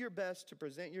 do your best to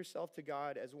present yourself to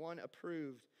God as one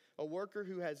approved, a worker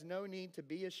who has no need to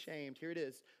be ashamed. Here it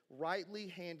is, rightly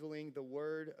handling the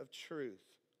word of truth.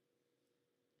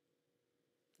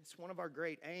 It's one of our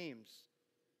great aims,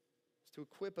 is to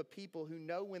equip a people who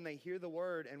know when they hear the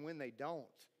word and when they don't.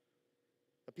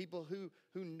 A people who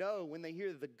know when they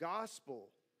hear the gospel,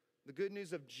 the good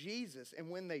news of Jesus, and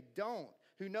when they don't.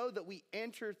 Who know that we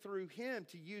enter through him,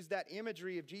 to use that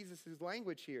imagery of Jesus'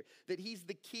 language here, that he's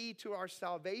the key to our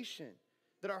salvation,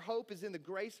 that our hope is in the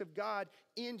grace of God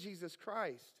in Jesus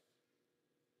Christ.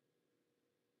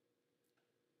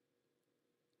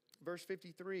 Verse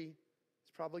 53,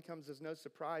 this probably comes as no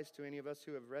surprise to any of us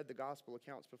who have read the gospel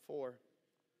accounts before.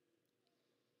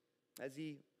 As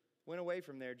he went away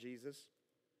from there, Jesus,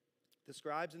 the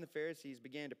scribes and the Pharisees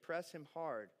began to press him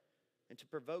hard and to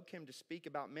provoke him to speak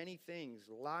about many things,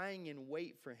 lying in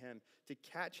wait for him to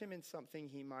catch him in something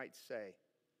he might say.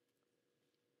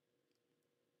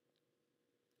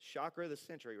 Shocker of the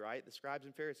century, right? The scribes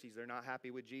and Pharisees, they're not happy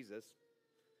with Jesus.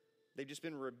 They've just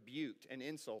been rebuked and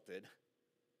insulted,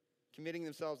 committing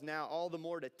themselves now all the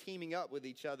more to teaming up with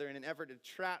each other in an effort to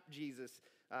trap Jesus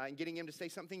and getting him to say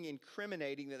something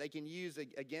incriminating that they can use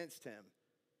against him.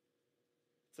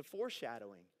 It's a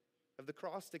foreshadowing of the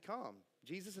cross to come.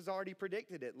 Jesus has already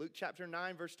predicted it. Luke chapter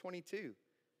 9, verse 22.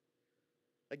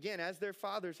 Again, as their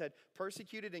fathers had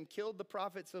persecuted and killed the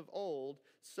prophets of old,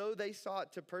 so they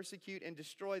sought to persecute and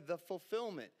destroy the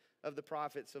fulfillment of the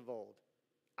prophets of old.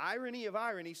 Irony of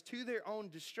ironies, to their own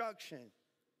destruction.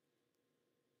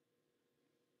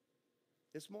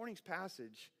 This morning's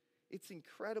passage, it's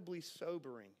incredibly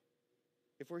sobering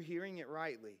if we're hearing it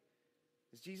rightly,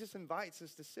 as Jesus invites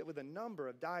us to sit with a number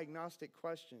of diagnostic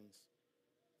questions.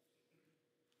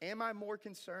 Am I more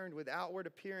concerned with outward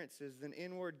appearances than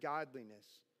inward godliness?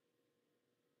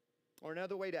 Or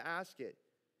another way to ask it,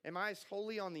 am I as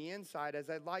holy on the inside as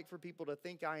I'd like for people to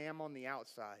think I am on the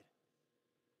outside?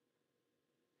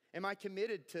 Am I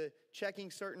committed to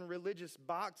checking certain religious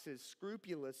boxes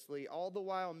scrupulously, all the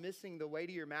while missing the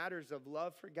weightier matters of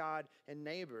love for God and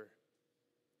neighbor?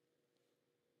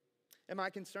 Am I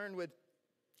concerned with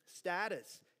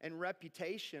status and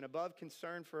reputation above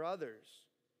concern for others?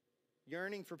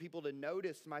 Yearning for people to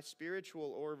notice my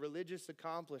spiritual or religious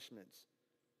accomplishments?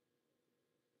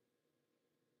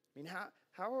 I mean,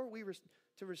 how are we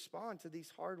to respond to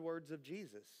these hard words of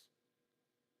Jesus,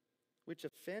 which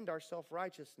offend our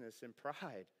self-righteousness and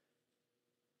pride?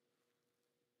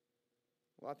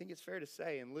 Well, I think it's fair to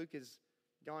say, and Luke has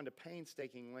gone to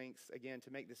painstaking lengths again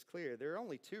to make this clear, there are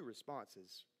only two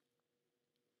responses.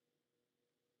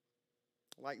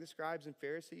 Like the scribes and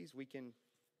Pharisees, we can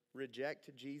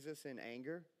reject Jesus in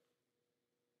anger,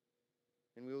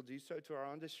 and we will do so to our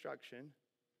own destruction.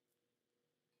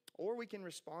 Or we can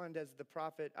respond as the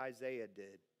prophet Isaiah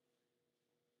did.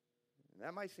 And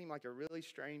that might seem like a really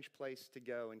strange place to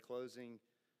go in closing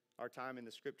our time in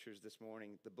the scriptures this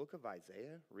morning. The book of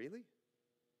Isaiah? Really?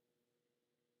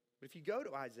 But if you go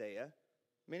to Isaiah,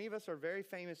 many of us are very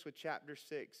famous with chapter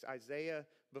 6, Isaiah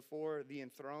before the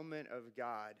enthronement of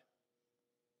God.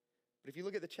 But if you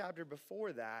look at the chapter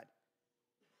before that,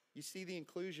 you see the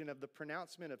inclusion of the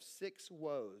pronouncement of 6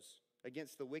 woes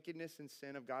against the wickedness and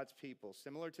sin of God's people,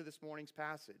 similar to this morning's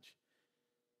passage.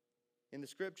 In the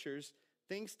scriptures,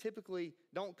 things typically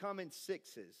don't come in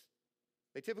 6s.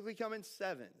 They typically come in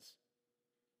 7s.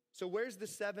 So where's the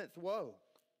 7th woe?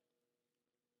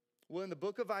 Well, in the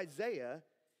book of Isaiah,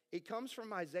 it comes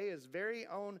from Isaiah's very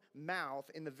own mouth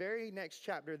in the very next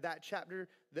chapter, that chapter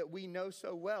that we know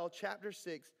so well, chapter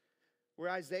 6,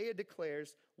 where Isaiah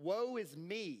declares, "Woe is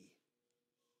me,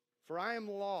 for I am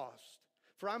lost.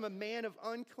 For I'm a man of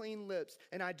unclean lips,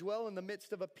 and I dwell in the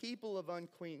midst of a people of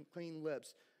unclean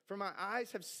lips. For my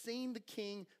eyes have seen the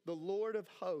King, the Lord of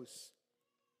hosts."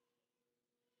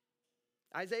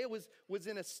 Isaiah was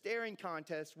in a staring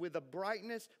contest with a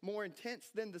brightness more intense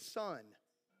than the sun.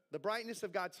 The brightness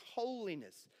of God's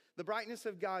holiness, the brightness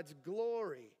of God's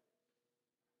glory.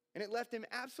 And it left him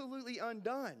absolutely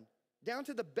undone, down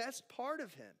to the best part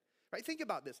of him. Right? Think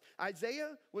about this.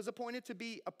 Isaiah was appointed to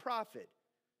be a prophet,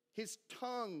 his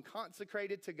tongue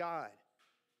consecrated to God.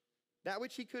 That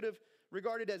which he could have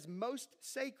regarded as most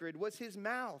sacred was his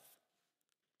mouth.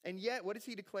 And yet, what does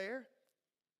he declare?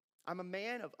 I'm a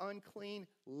man of unclean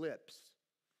lips.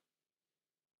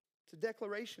 It's a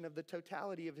declaration of the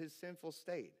totality of his sinful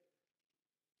state.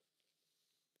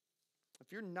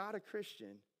 If you're not a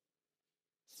Christian,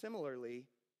 similarly,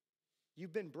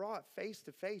 you've been brought face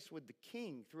to face with the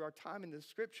King through our time in the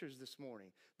scriptures this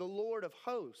morning, the Lord of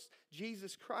hosts,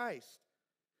 Jesus Christ.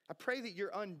 I pray that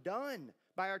you're undone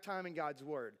by our time in God's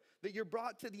word, that you're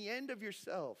brought to the end of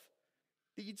yourself,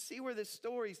 that you'd see where this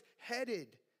story's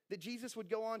headed, that Jesus would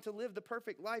go on to live the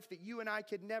perfect life that you and I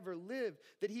could never live,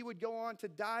 that he would go on to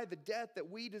die the death that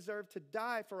we deserve to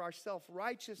die for our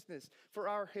self-righteousness, for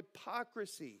our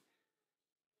hypocrisy.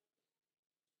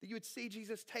 That you would see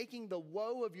Jesus taking the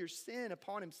woe of your sin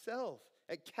upon himself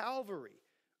at Calvary.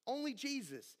 Only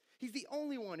Jesus. He's the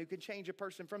only one who can change a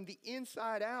person from the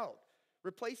inside out,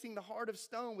 replacing the heart of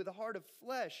stone with a heart of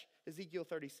flesh, Ezekiel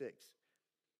 36.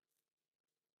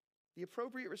 The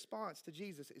appropriate response to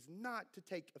Jesus is not to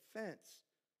take offense,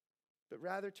 but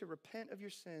rather to repent of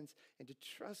your sins and to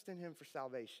trust in him for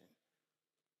salvation.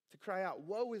 To cry out,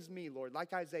 "Woe is me, Lord,"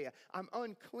 like Isaiah. I'm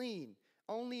unclean.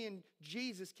 Only in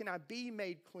Jesus can I be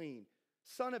made clean.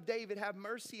 Son of David, have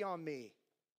mercy on me.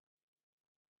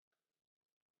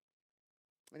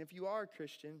 And if you are a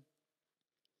Christian,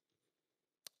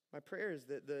 my prayer is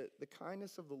that the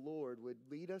kindness of the Lord would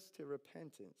lead us to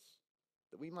repentance,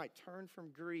 that we might turn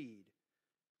from greed,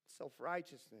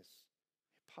 self-righteousness,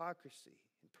 hypocrisy,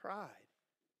 and pride.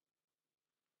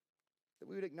 That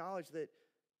we would acknowledge that,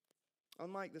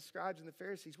 unlike the scribes and the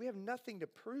Pharisees, we have nothing to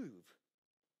prove.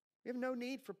 We have no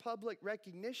need for public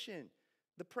recognition,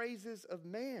 the praises of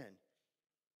man.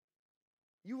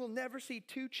 You will never see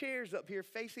two chairs up here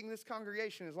facing this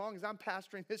congregation as long as I'm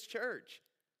pastoring this church.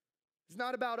 It's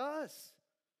not about us.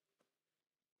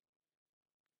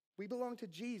 We belong to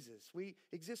Jesus. We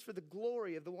exist for the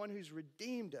glory of the one who's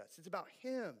redeemed us. It's about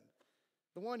him,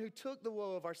 the one who took the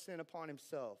woe of our sin upon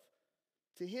himself.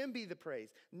 To him be the praise,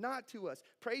 not to us.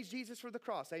 Praise Jesus for the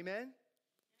cross, amen?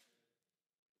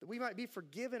 That we might be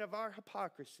forgiven of our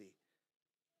hypocrisy.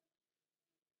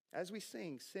 As we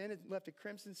sing, sin had left a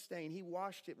crimson stain. He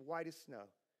washed it white as snow.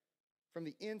 From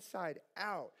the inside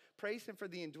out. Praise him for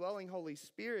the indwelling Holy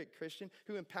Spirit, Christian,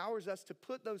 who empowers us to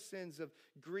put those sins of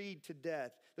greed to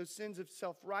death, those sins of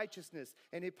self-righteousness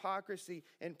and hypocrisy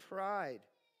and pride.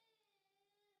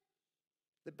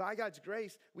 That by God's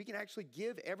grace, we can actually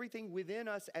give everything within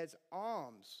us as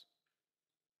alms.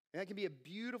 And that can be a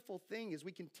beautiful thing as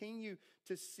we continue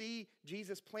to see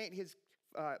Jesus plant his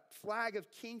flag of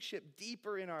kingship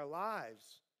deeper in our lives.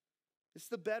 It's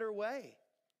the better way.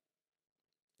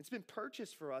 It's been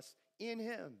purchased for us in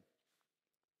him.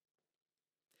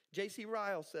 J.C.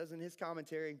 Ryle says in his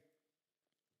commentary,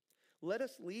 let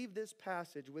us leave this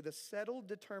passage with a settled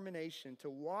determination to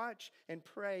watch and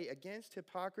pray against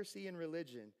hypocrisy in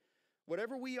religion.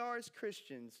 Whatever we are as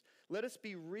Christians, let us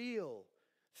be real,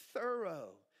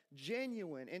 thorough,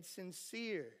 genuine, and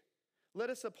sincere. Let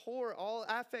us abhor all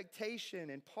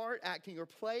affectation and part acting or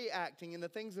play acting in the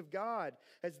things of God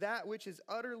as that which is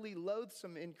utterly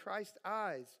loathsome in Christ's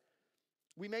eyes.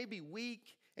 We may be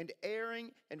weak and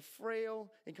erring and frail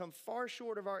and come far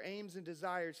short of our aims and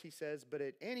desires, he says, but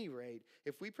at any rate,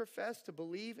 if we profess to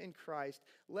believe in Christ,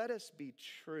 let us be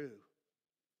true.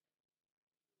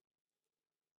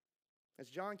 As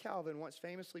John Calvin once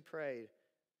famously prayed,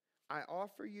 I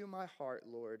offer you my heart,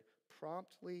 Lord,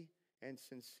 promptly and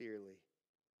sincerely.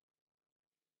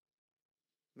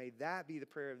 May that be the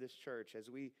prayer of this church as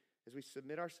we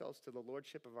submit ourselves to the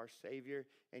lordship of our Savior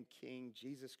and King,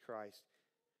 Jesus Christ.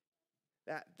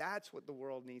 That's what the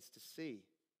world needs to see.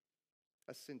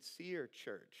 A sincere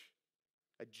church,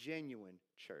 a genuine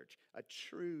church, a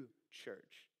true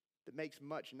church that makes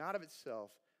much not of itself,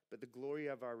 but the glory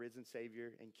of our risen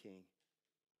Savior and King.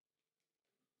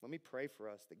 Let me pray for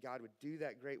us that God would do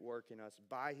that great work in us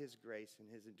by his grace and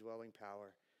his indwelling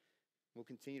power. We'll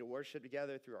continue to worship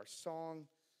together through our song.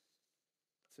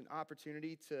 It's an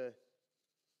opportunity to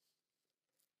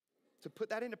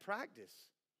put that into practice.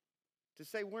 To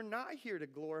say, we're not here to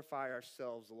glorify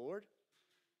ourselves, Lord.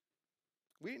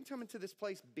 We didn't come into this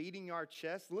place beating our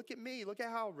chest. Look at me. Look at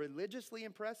how religiously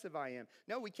impressive I am.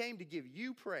 No, we came to give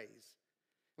you praise.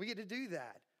 We get to do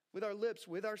that with our lips,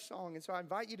 with our song. And so I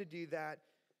invite you to do that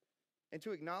and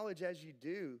to acknowledge as you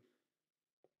do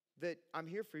that I'm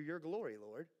here for your glory,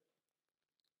 Lord.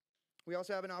 We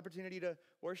also have an opportunity to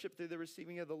worship through the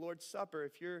receiving of the Lord's Supper.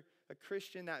 If you're a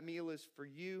Christian, that meal is for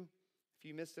you. If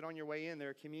you missed it on your way in, there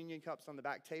are communion cups on the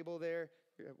back table there.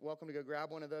 You're welcome to go grab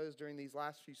one of those during these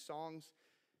last few songs.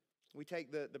 We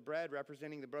take the bread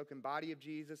representing the broken body of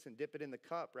Jesus and dip it in the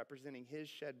cup representing his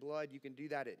shed blood. You can do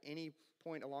that at any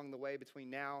point along the way between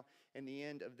now and the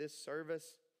end of this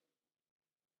service.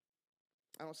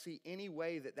 I don't see any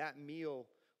way that meal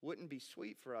wouldn't be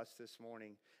sweet for us this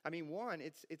morning. I mean, one,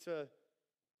 it's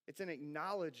an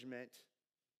acknowledgement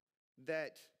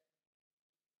that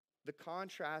the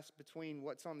contrast between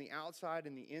what's on the outside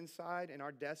and the inside and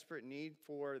our desperate need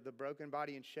for the broken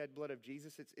body and shed blood of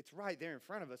Jesus, it's right there in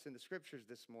front of us in the scriptures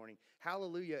this morning.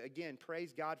 Hallelujah. Again,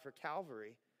 praise God for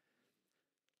Calvary.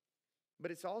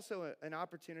 But it's also an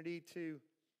opportunity to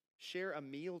share a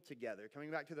meal together.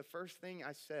 Coming back to the first thing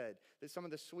I said, that some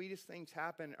of the sweetest things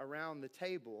happen around the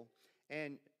table.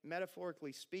 And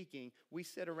metaphorically speaking, we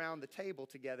sit around the table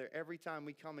together every time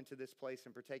we come into this place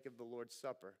and partake of the Lord's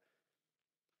Supper.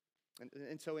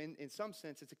 And so in some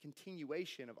sense, it's a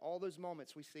continuation of all those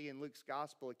moments we see in Luke's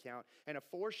gospel account and a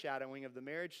foreshadowing of the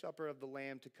marriage supper of the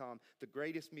Lamb to come, the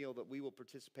greatest meal that we will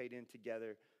participate in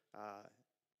together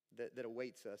that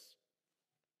awaits us.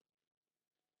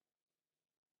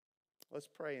 Let's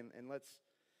pray and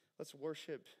let's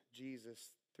worship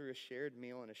Jesus through a shared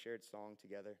meal and a shared song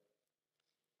together.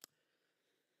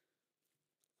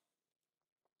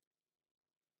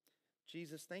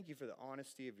 Jesus, thank you for the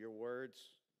honesty of your words.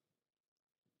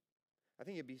 I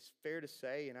think it'd be fair to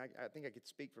say, and I think I could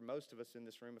speak for most of us in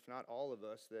this room, if not all of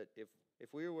us, that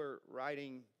if we were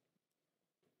writing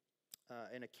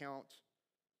an account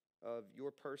of your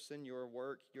person, your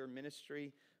work, your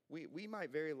ministry, we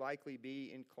might very likely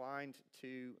be inclined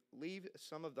to leave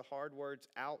some of the hard words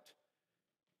out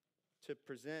to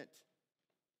present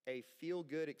a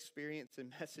feel-good experience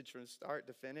and message from start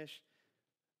to finish.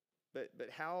 But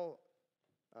how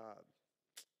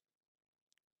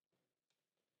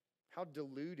how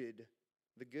diluted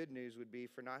the good news would be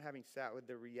for not having sat with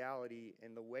the reality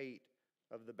and the weight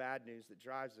of the bad news that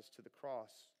drives us to the cross,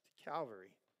 to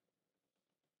Calvary.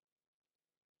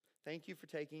 Thank you for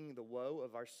taking the woe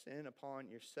of our sin upon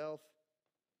yourself.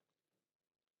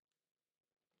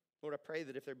 Lord, I pray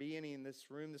that if there be any in this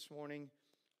room this morning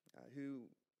who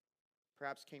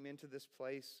perhaps came into this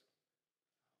place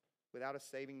without a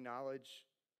saving knowledge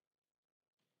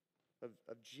of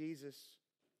Jesus,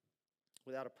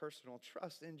 without a personal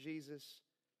trust in Jesus,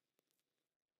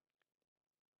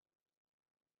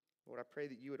 Lord, I pray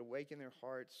that you would awaken their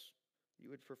hearts, you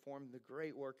would perform the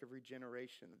great work of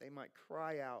regeneration, that they might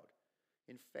cry out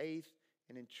in faith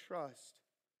and in trust,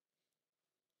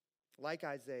 like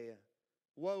Isaiah,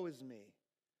 woe is me.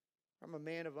 I'm a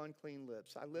man of unclean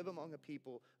lips. I live among a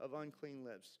people of unclean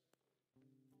lips.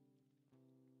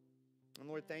 And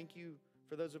Lord, thank you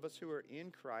for those of us who are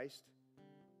in Christ,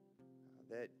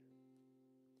 that,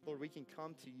 Lord, we can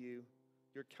come to you,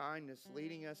 your kindness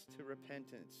leading us to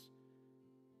repentance,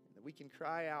 and that we can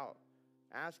cry out,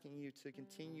 asking you to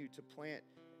continue to plant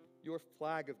your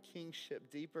flag of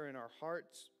kingship deeper in our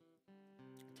hearts,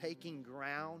 taking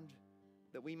ground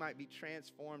that we might be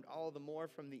transformed all the more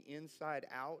from the inside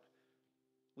out.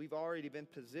 We've already been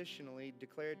positionally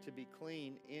declared to be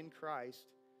clean in Christ,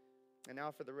 and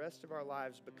now for the rest of our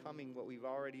lives becoming what we've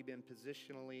already been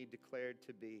positionally declared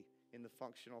to be in the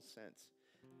functional sense.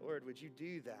 Lord, would you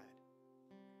do that?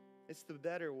 It's the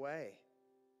better way.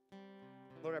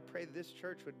 Lord, I pray that this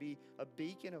church would be a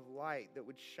beacon of light that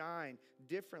would shine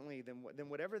differently than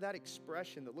whatever that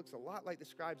expression that looks a lot like the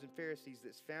scribes and Pharisees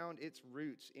that's found its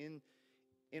roots in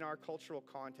our cultural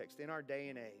context, in our day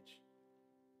and age.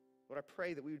 Lord, I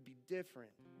pray that we would be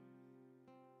different,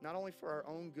 not only for our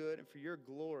own good and for your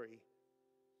glory,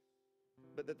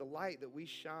 but that the light that we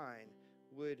shine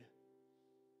would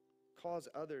cause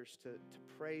others to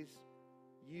praise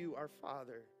you, our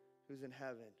Father, who's in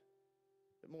heaven.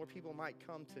 That more people might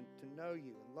come to know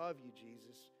you and love you,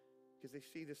 Jesus, because they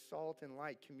see this salt and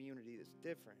light community that's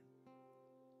different.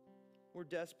 We're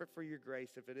desperate for your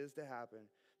grace, if it is to happen,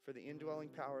 for the indwelling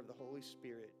power of the Holy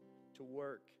Spirit to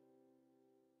work.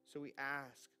 So we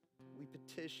ask, we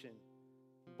petition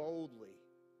boldly,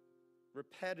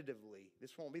 repetitively.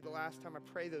 This won't be the last time I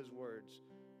pray those words,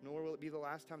 nor will it be the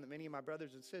last time that many of my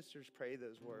brothers and sisters pray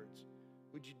those words.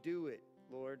 Would you do it,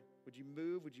 Lord? Would you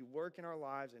move? Would you work in our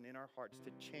lives and in our hearts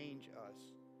to change us,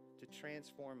 to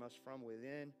transform us from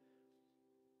within?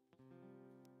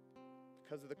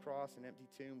 Because of the cross and empty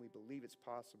tomb, we believe it's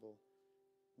possible.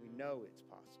 We know it's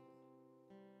possible.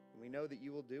 And we know that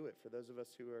you will do it for those of us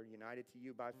who are united to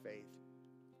you by faith.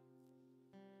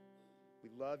 We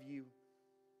love you.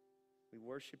 We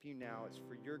worship you now. It's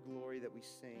for your glory that we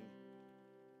sing.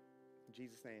 In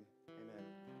Jesus' name, amen.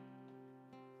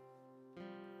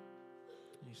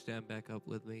 You stand back up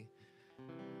with me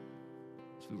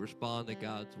as we respond to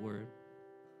God's word,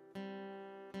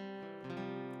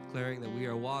 declaring that we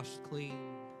are washed clean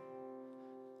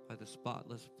by the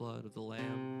spotless blood of the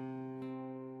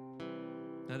Lamb.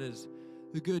 That is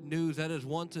the good news. That is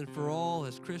once and for all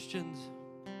as Christians,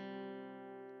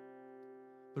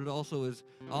 but it also is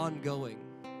ongoing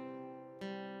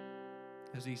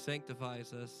as he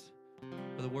sanctifies us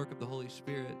by the work of the Holy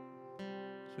Spirit,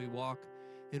 as we walk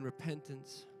in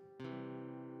repentance,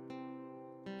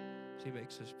 as he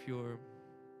makes us pure.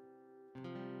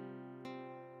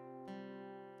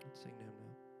 Let's sing to him now.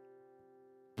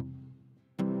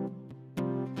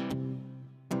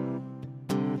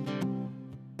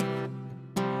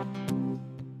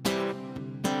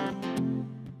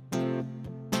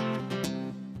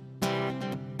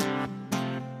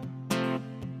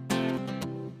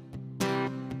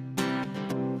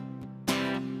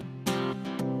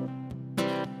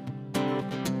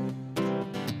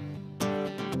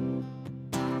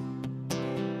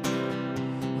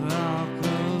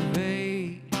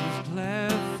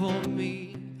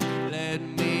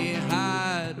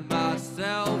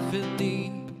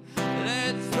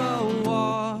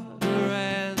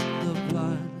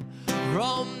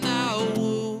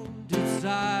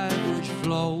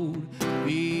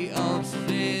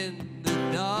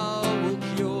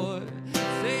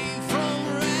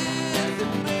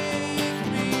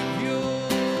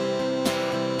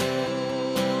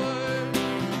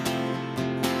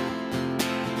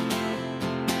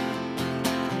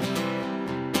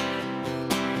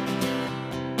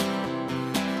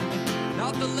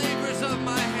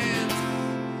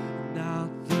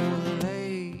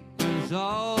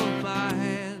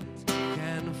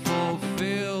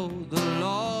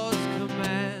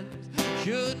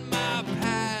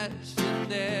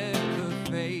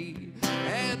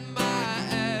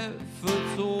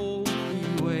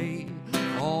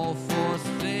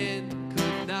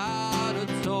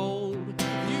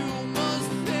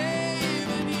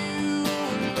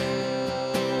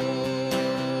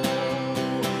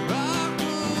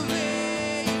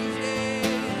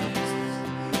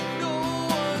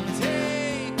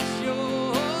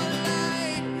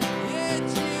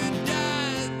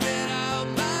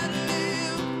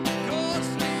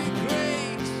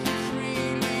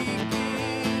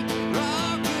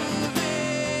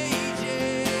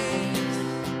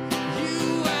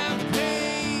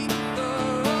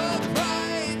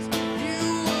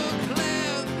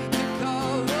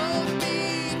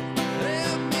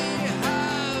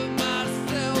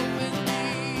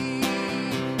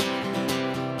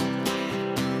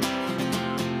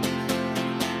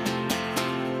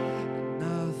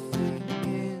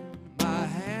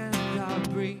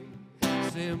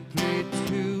 simply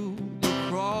to the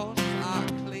cross I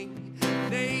cling.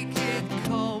 Naked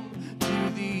come to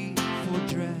thee for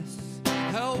dress,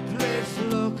 helpless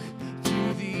look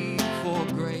to thee for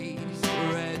grace.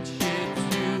 Wretched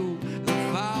to the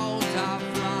fount I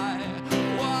fly,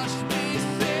 wash me,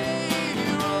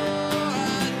 Savior, or I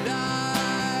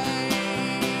die.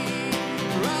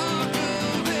 Rock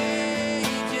of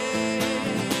ages,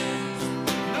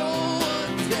 no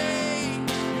one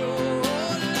takes your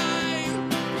life,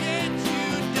 yet you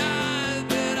died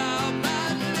that I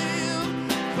might live.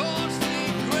 Costly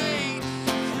grace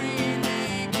freely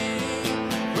give.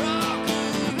 Rock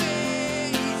of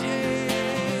ages,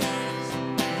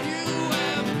 you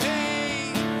have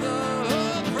paid the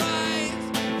price.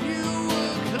 You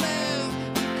were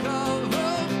cleft to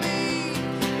cover me.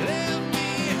 Let me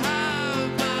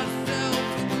hide myself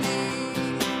in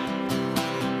thee.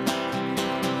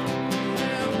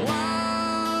 And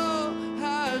while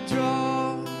I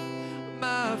draw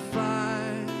my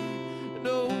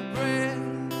final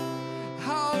breath,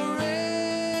 I'll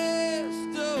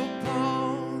rest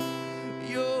upon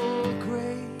your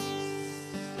grace.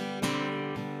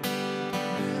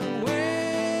 And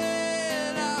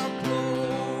when I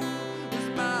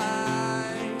close my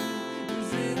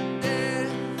eyes in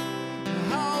death,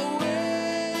 I'll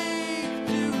wake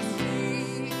to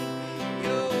see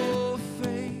your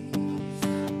face.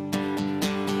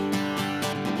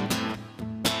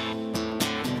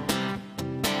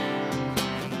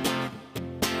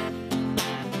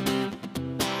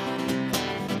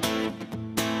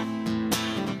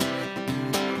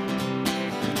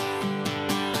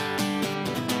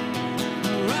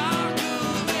 Rock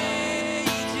of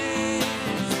ages,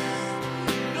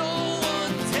 no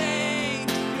one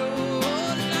takes your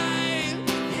life,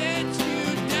 yet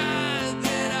you died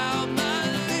that I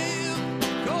might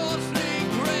live. Costly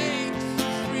grace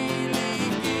freely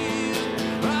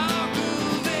give. Rock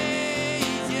of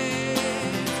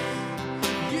ages,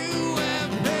 you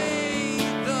have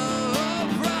paid the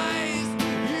price.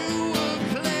 You were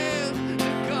cleft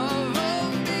to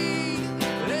cover me.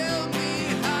 Let me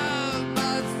hide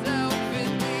myself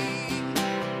in thee.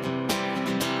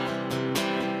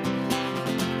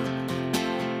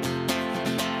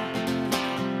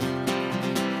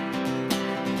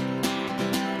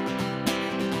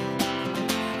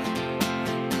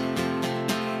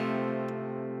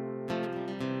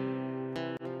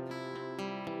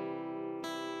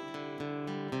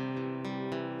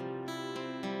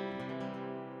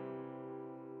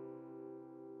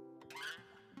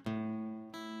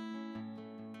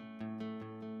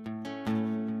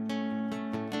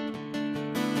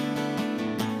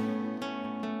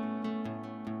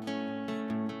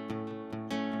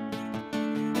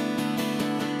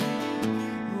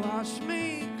 Wash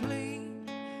me clean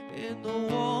in the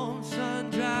warm sun,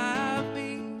 dry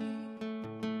me.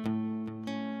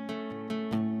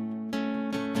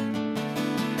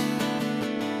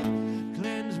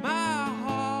 Cleanse my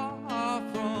heart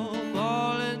from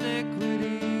all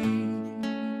iniquity.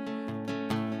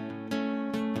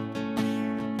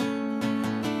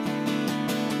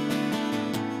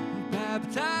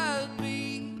 Baptize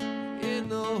me in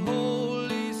the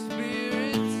Holy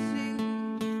Spirit sea.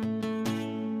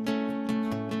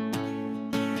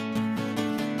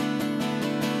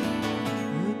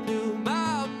 Renew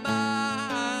my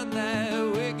mind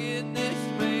that wickedness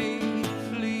may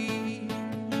flee.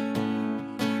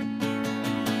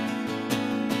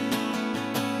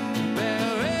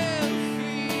 Barren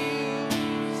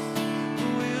fields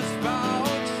will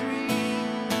sprout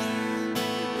trees,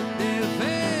 and deaf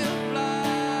and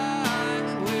blind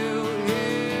will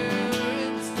hear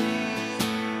and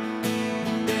see.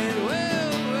 Dead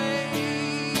will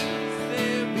raise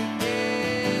their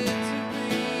beginning to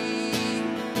me.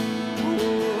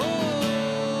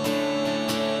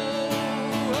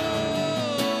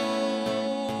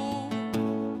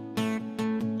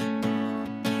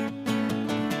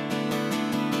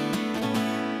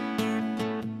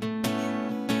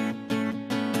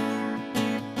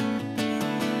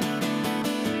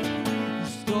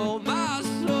 Restore my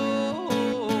soul,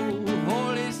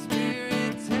 Holy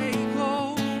Spirit, take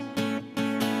hold.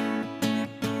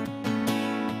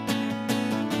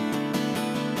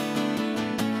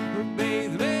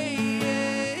 Bathe me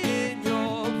in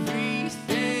your peace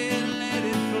and let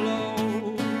it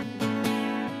flow.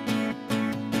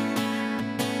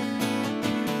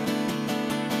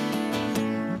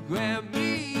 Grant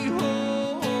me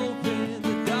hope in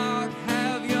the dark,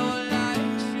 have your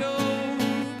light show.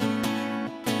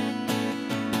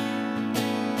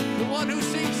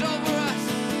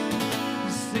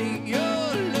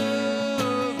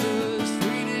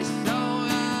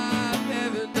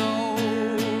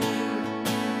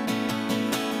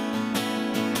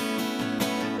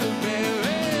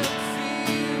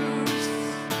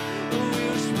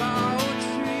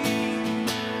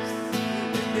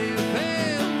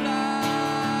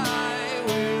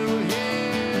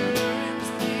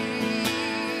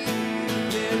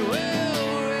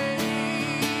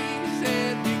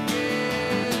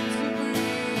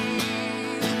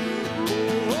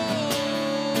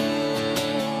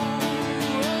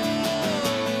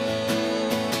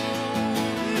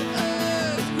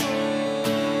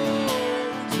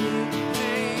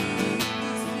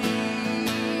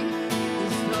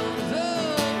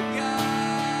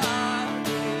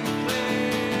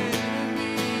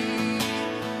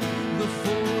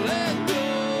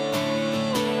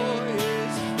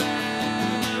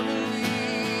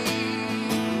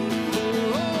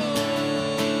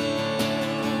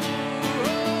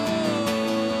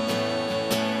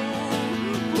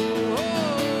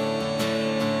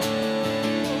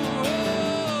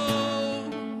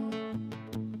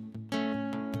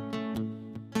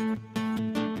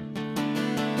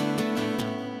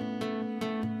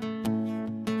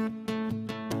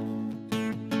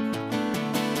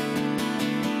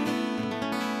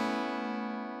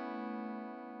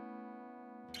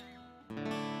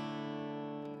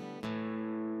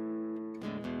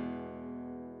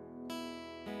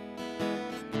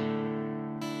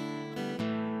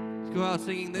 go out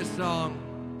singing this song.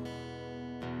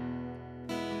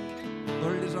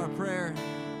 Lord, it is our prayer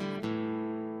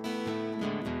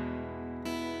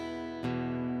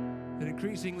that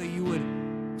increasingly you would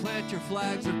plant your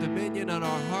flags of dominion on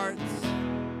our hearts,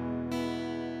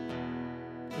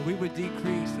 that we would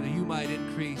decrease so that you might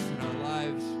increase in our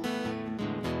lives,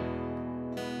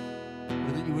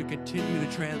 and that you would continue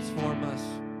to transform us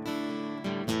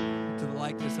into the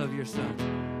likeness of your Son.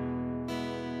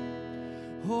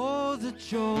 Oh, the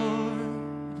joy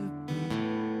to be,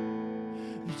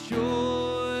 the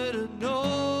joy to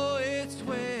know it's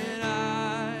when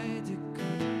I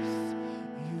decrease,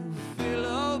 you fill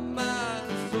up my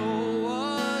soul.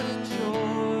 What a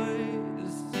joy to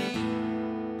see,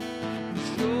 the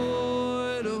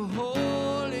joy to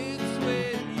hold it's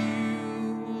when you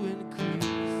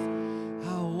increase. I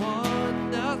want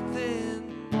nothing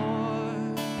more.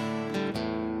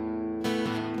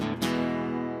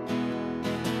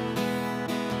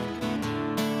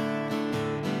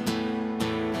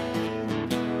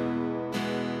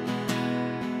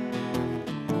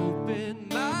 Open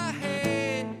my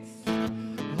hands,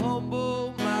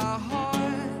 humble my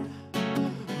heart.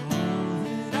 All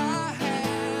that I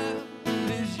have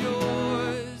is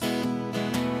yours.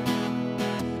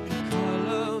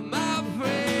 Color my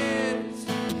prayers,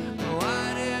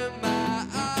 widen my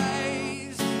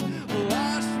eyes,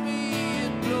 wash me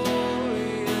in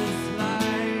glorious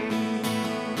light.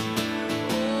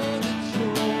 Oh, the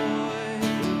joy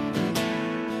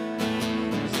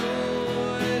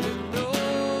to know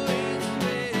it's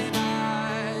when I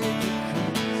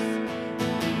decrease,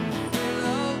 fill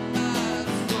up my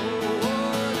soul.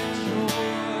 What a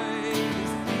joy to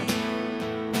see,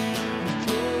 the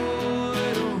joy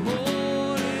to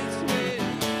hold it's when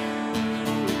you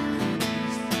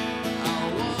increase. I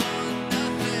want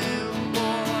nothing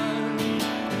more.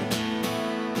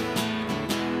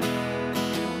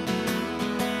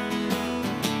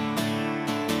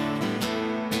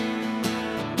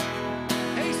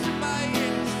 Hasten my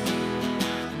ears,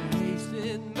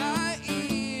 hasten my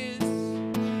ears,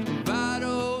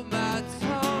 bridle my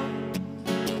tongue,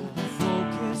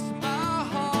 focus my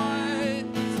heart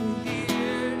to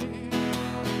hear,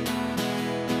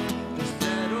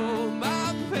 settle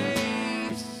my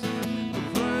pace,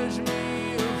 purge me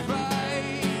of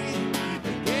pride,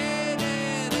 again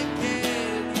and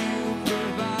again you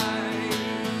provide.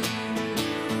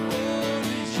 Oh,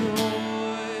 the joy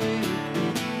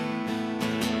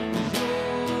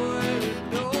to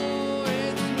know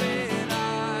it's when I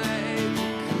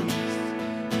decrease,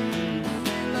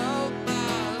 fill up my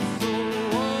soul.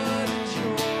 What a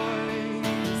joy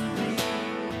to see,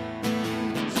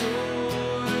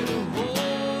 joy to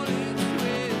hold it's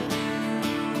when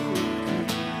you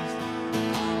increase.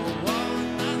 I want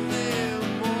nothing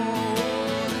more.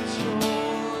 The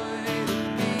joy to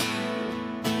be,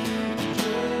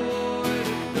 joy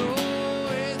to know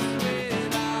it's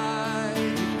when I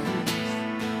decrease,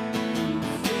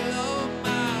 fill up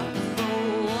my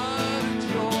soul. What a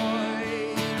joy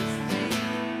to see,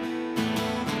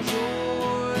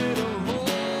 joy to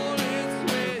hold it's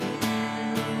when you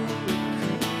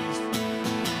increase.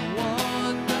 I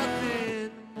want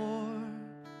nothing more.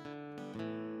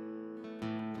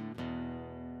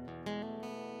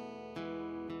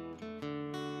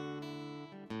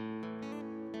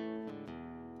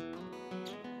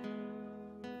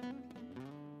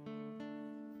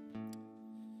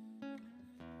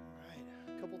 All right,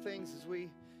 a couple things as we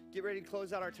get ready to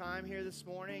close out our time here this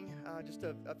morning. Just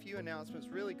a few announcements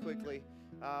really quickly.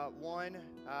 One,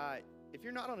 if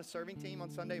you're not on a serving team on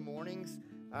Sunday mornings,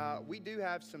 we do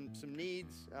have some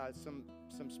needs,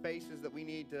 some spaces that we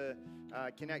need to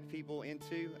connect people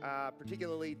into.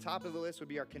 Particularly top of the list would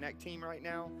be our Connect team right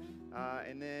now.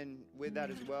 And then with that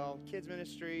as well, kids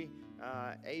ministry,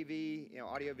 AV,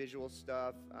 audiovisual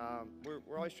stuff.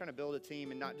 We're always trying to build a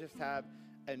team and not just have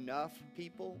enough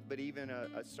people, but even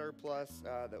a surplus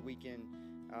that we can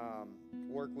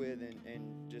work with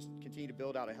and just continue to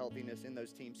build out a healthiness in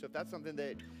those teams. So if that's something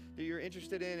that you're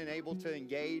interested in and able to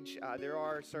engage, there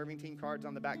are serving team cards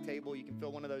on the back table. You can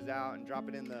fill one of those out and drop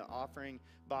it in the offering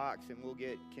box, and we'll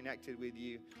get connected with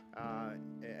you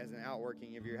as an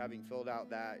outworking if you're having filled out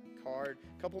that card.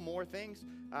 A couple more things.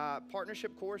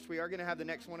 Partnership course, we are going to have the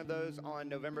next one of those on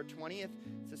November 20th.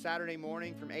 It's a Saturday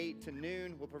morning from 8 to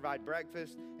noon. We'll provide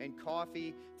breakfast and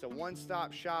coffee. It's a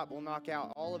one-stop shop. We'll knock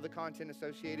out all of the content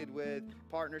associated with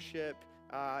partnership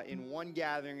in one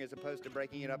gathering as opposed to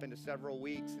breaking it up into several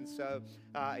weeks. And so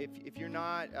if you're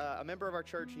not a member of our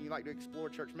church and you'd like to explore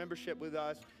church membership with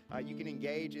us, you can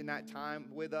engage in that time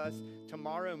with us.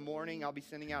 Tomorrow morning, I'll be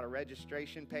sending out a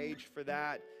registration page for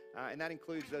that. And that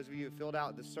includes those of you who filled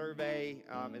out the survey,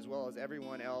 as well as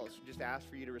everyone else. Just ask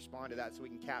for you to respond to that so we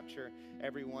can capture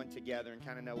everyone together and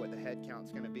kind of know what the head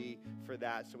count's going to be for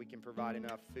that, so we can provide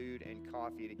enough food and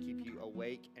coffee to keep you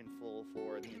awake and full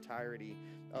for the entirety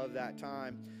of that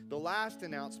time. The last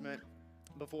announcement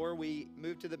before we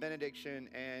move to the benediction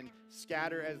and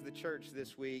scatter as the church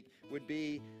this week would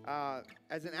be,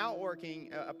 as an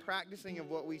outworking, a practicing of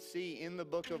what we see in the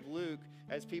book of Luke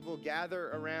as people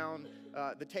gather around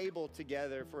the table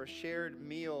together for a shared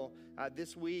meal.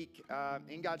 This week,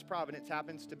 in God's providence,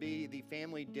 happens to be the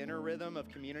family dinner rhythm of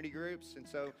community groups. And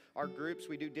so our groups,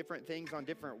 we do different things on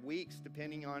different weeks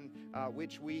depending on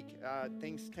which week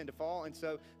things tend to fall. And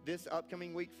so this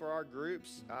upcoming week for our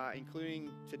groups,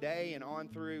 including today and on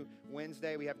through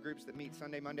Wednesday, we have groups that meet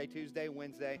Sunday, Monday, Tuesday,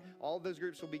 Wednesday. All of those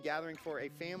groups will be gathering for a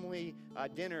family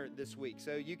dinner this week.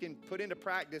 So you can put into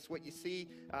practice what you see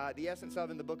the essence of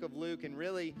in the book of Luke, and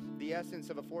really the essence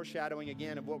of a foreshadowing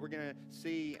again of what we're going to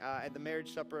see at the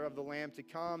marriage supper of the Lamb to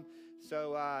come.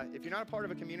 So if you're not a part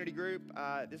of a community group,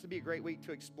 this would be a great week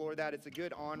to explore that. It's a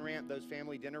good on-ramp, those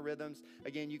family dinner rhythms.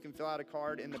 Again, you can fill out a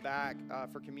card in the back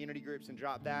for community groups and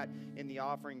drop that in the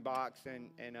offering box.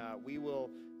 And we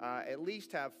will at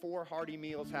least have 4 hearty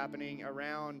meals happening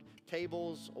around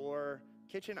tables or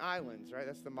kitchen islands, right?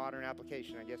 That's the modern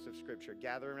application, I guess, of Scripture.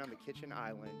 Gather around the kitchen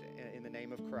island in the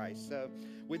name of Christ. So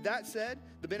with that said,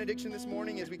 the benediction this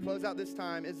morning as we close out this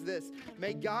time is this: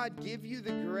 may God give you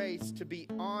the grace to be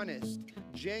honest,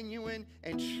 genuine,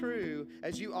 and true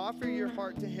as you offer your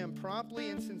heart to Him promptly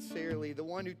and sincerely, the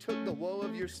one who took the woe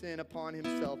of your sin upon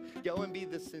Himself. Go and be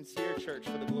the sincere church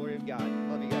for the glory of God.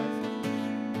 Love you guys.